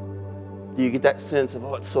 Do you get that sense of,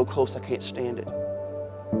 oh, it's so close I can't stand it?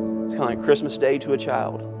 It's kind of like Christmas Day to a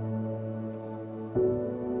child.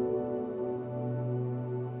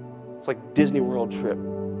 It's like Disney World trip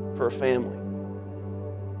for a family.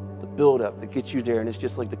 The build-up that gets you there, and it's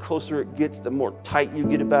just like the closer it gets, the more tight you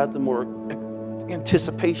get about it, the more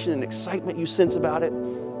anticipation and excitement you sense about it,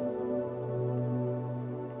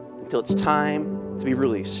 until it's time to be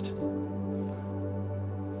released.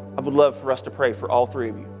 I would love for us to pray for all three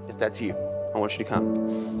of you. If that's you, I want you to come.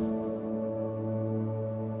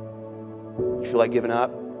 You feel like giving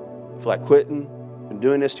up? You feel like quitting? Been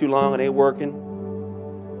doing this too long, it ain't working?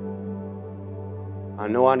 I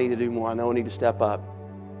know I need to do more. I know I need to step up.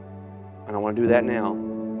 And I want to do that now.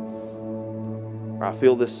 Or I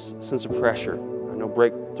feel this sense of pressure. I know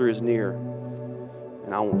breakthrough is near.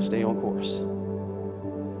 And I want to stay on course.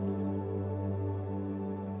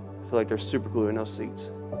 I feel like there's super glue in those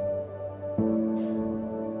seats.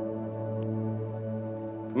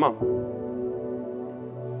 Come on.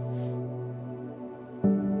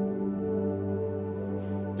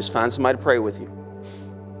 Just find somebody to pray with you.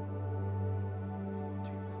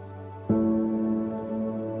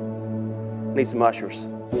 Need some ushers.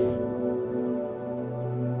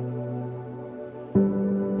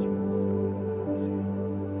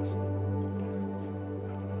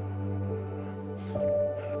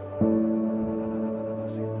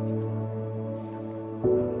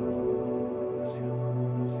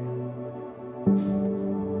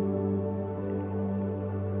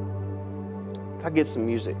 If I get some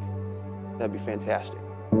music, that'd be fantastic.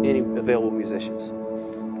 Any available musicians?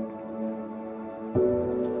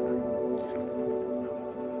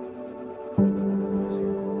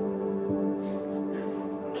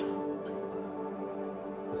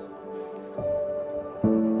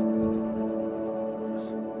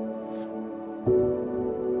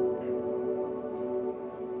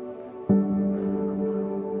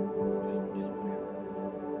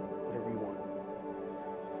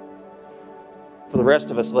 the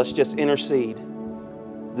rest of us, let's just intercede.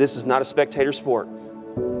 This is not a spectator sport.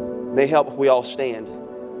 It may help if we all stand.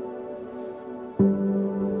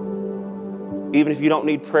 Even if you don't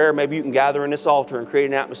need prayer, maybe you can gather in this altar and create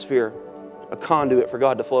an atmosphere, a conduit for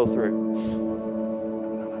God to flow through.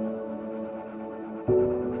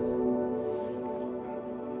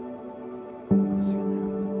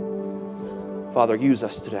 Father, use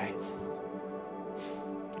us today.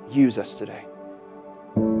 Use us today.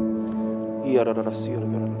 In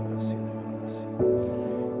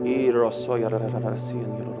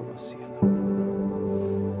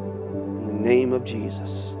the name of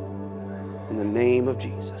Jesus. In the name of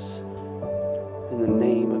Jesus. In the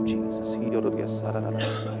name of Jesus.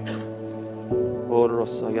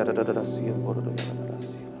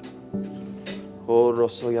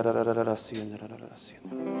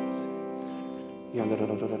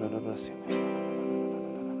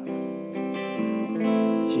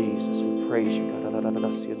 Jesus, we praise you.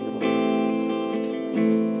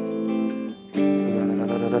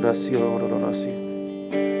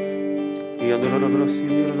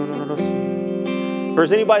 If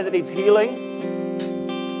there's anybody that needs healing,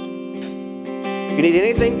 if you need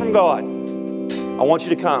anything from God, I want you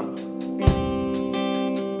to come.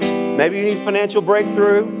 Maybe you need financial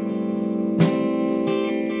breakthrough.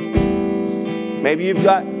 Maybe you've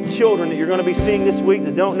got children that you're going to be seeing this week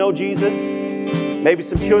that don't know Jesus. Maybe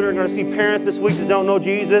some children are going to see parents this week that don't know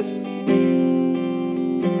Jesus.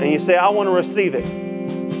 And you say, I want to receive it.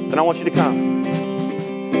 Then I want you to come.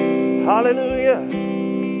 Hallelujah.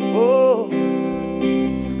 Oh.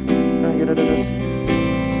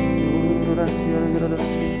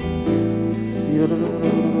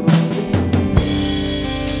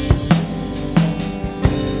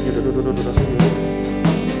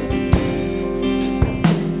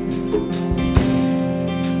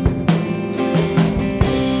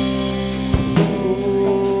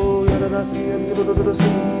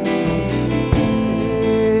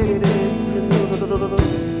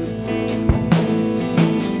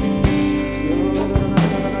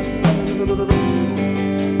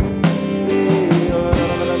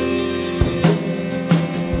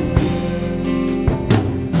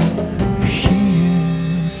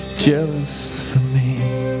 Jealous for me.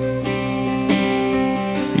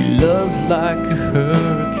 He loves like a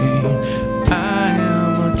hurricane. I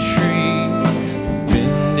am a tree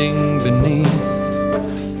bending beneath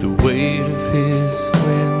the weight of his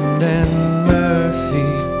wind and mercy.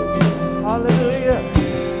 Hallelujah.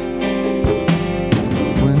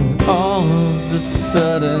 When all of a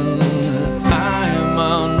sudden I am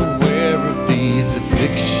unaware of these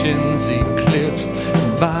afflictions eclipsed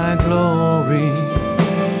by glory.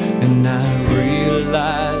 And I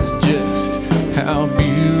realize just how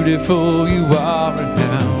beautiful you are and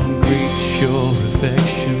how great your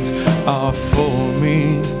affections are for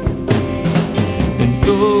me. And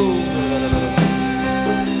oh,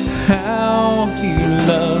 how he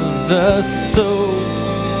loves us so.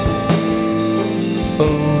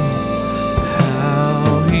 Oh,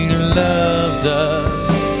 how he loves us.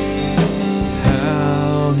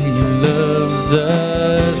 How he loves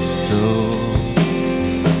us so.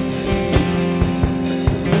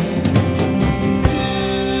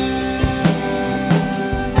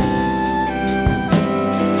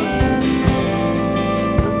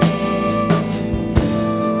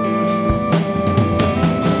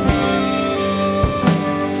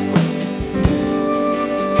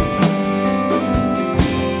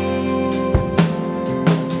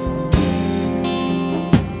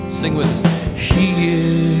 Sing with us. He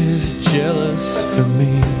is jealous for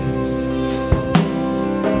me.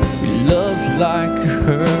 He loves like a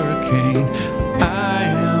hurricane. I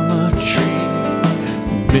am a tree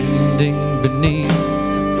bending beneath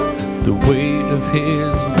the weight of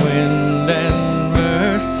his wind and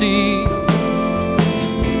mercy.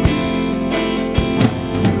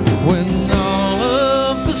 When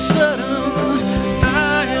all of a sudden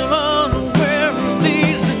I am unaware of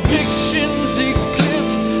these afflictions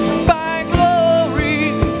eclipsed by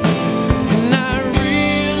glory, and I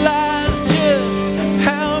realize just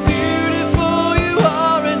how beautiful you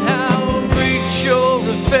are and how great your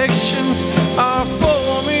affections are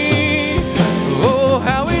for me. Oh,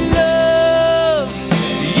 how he loves,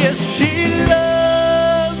 yes, he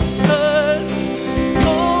loves us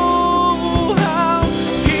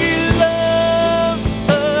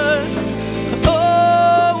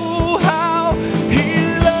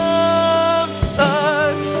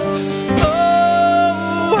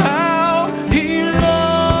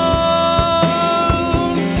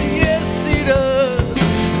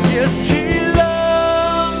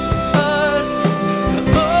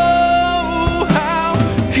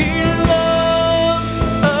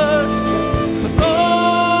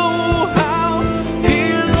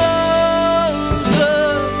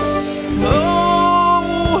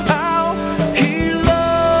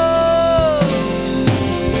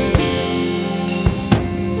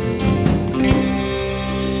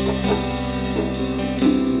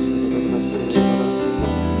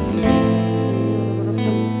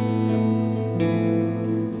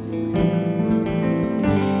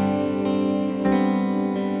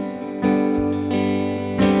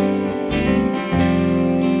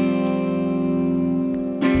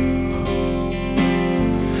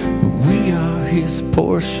his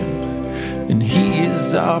portion, and he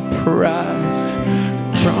is our prize,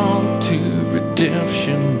 drawn to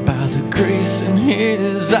redemption by the grace in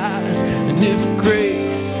his eyes. And if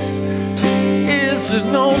grace is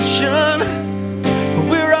an ocean,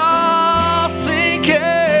 we're all sinking.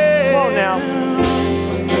 Come on now.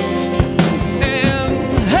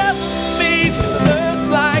 And heaven meets earth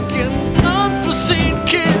like an unforeseen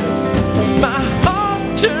kiss. My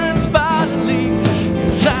heart turns violently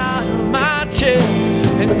inside of my chest,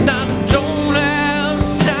 and I don't have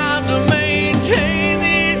time to maintain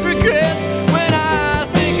these regrets when I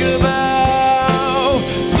think about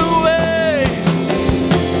the way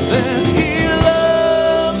that he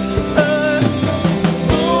loves us.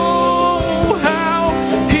 Oh, how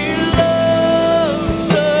he loves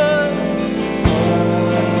us.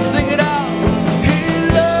 Sing it out. He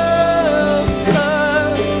loves us.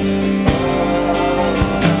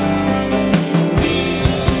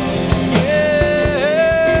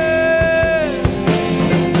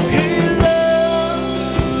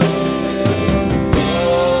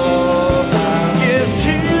 Yes,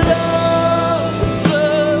 he loves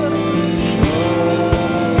us.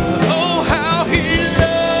 Oh, how he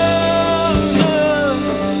loves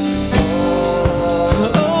us.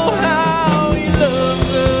 Oh, how he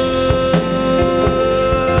loves us.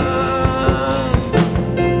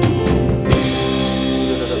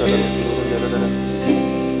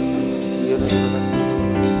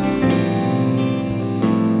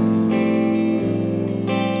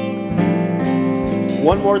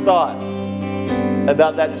 One more thought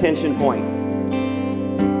about that tension point.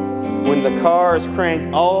 When the car is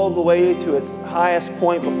cranked all the way to its highest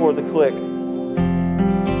point before the click,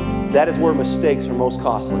 that is where mistakes are most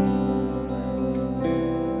costly.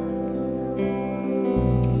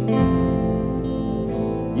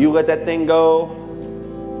 You let that thing go,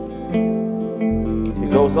 it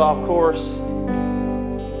goes off course.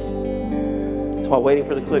 That's why waiting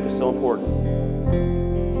for the click is so important.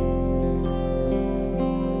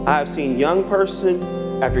 I've seen young person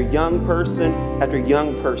after young person after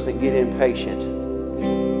young person get impatient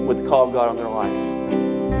with the call of God on their life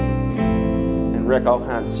and wreck all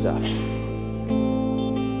kinds of stuff.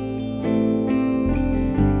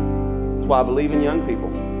 That's why I believe in young people.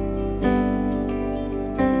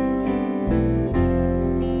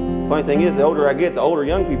 The funny thing is, the older I get, the older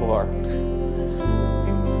young people are.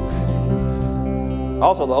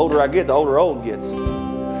 Also, the older I get, the older old gets.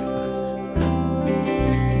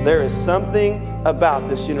 There is something about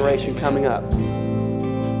this generation coming up.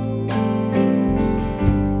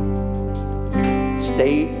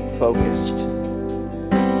 Stay focused.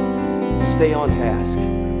 Stay on task.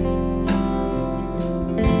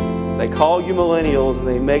 They call you millennials and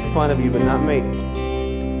they make fun of you, but not me.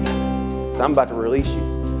 So I'm about to release you.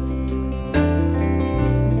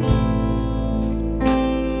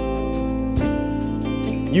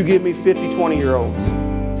 You give me 50, 20-year-olds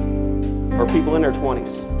or people in their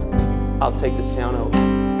 20s. I'll take this town over.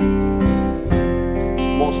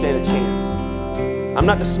 Won't stand a chance. I'm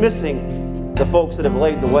not dismissing the folks that have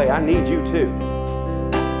laid the way. I need you too.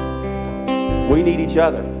 We need each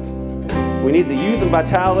other. We need the youth and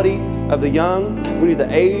vitality of the young. We need the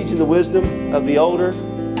age and the wisdom of the older.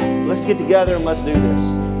 Let's get together and let's do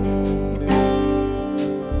this.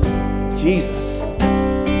 Jesus.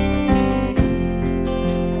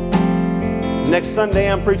 Next Sunday,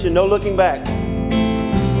 I'm preaching No Looking Back.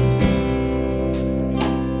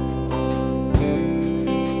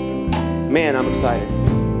 Man, I'm excited.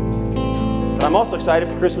 But I'm also excited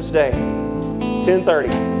for Christmas Day, 10:30.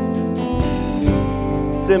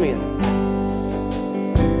 Simeon.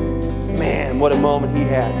 Man, what a moment he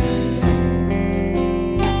had.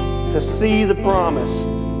 To see the promise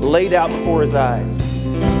laid out before his eyes.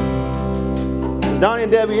 Because Donnie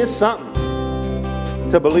and Debbie, it's something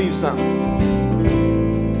to believe something.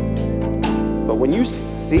 But when you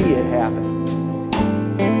see it happen,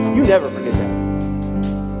 you never forget that.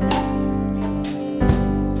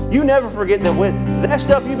 You never forget that when that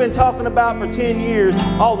stuff you've been talking about for 10 years,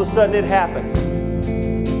 all of a sudden it happens.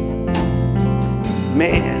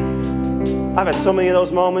 Man, I've had so many of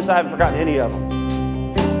those moments, I haven't forgotten any of them.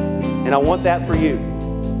 And I want that for you.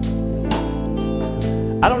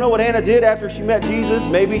 I don't know what Anna did after she met Jesus.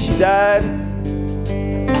 Maybe she died.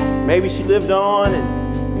 Maybe she lived on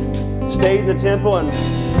and stayed in the temple and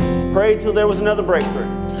prayed till there was another breakthrough.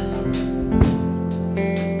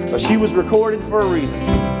 But she was recorded for a reason.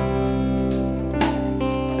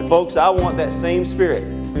 And folks, I want that same spirit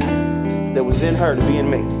that was in her to be in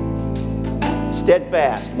me.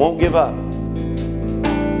 Steadfast, won't give up.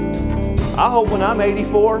 I hope when I'm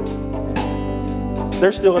 84,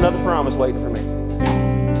 there's still another promise waiting for me.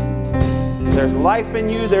 There's life in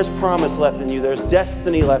you. There's promise left in you. There's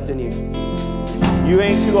destiny left in you. You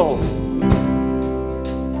ain't too old.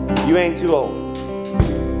 You ain't too old.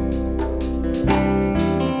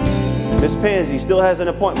 Miss Pansy still has an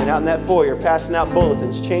appointment out in that foyer, passing out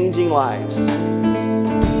bulletins, changing lives.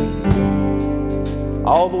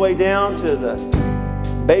 All the way down to the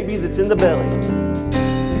baby that's in the belly.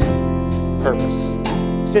 Purpose.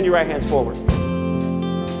 Extend your right hands forward.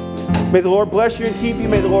 May the Lord bless you and keep you.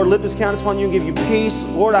 May the Lord lift His countenance upon you and give you peace.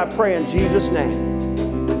 Lord, I pray in Jesus' name.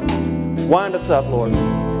 Wind us up, Lord.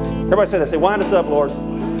 Everybody say that. Say, wind us up, Lord.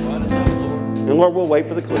 Wind us up, Lord. And Lord, we'll wait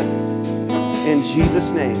for the clip. In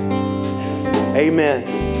Jesus' name.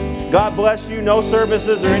 Amen. God bless you. No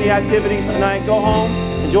services or any activities tonight. Go home.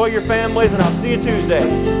 Enjoy your families, and I'll see you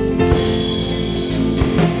Tuesday.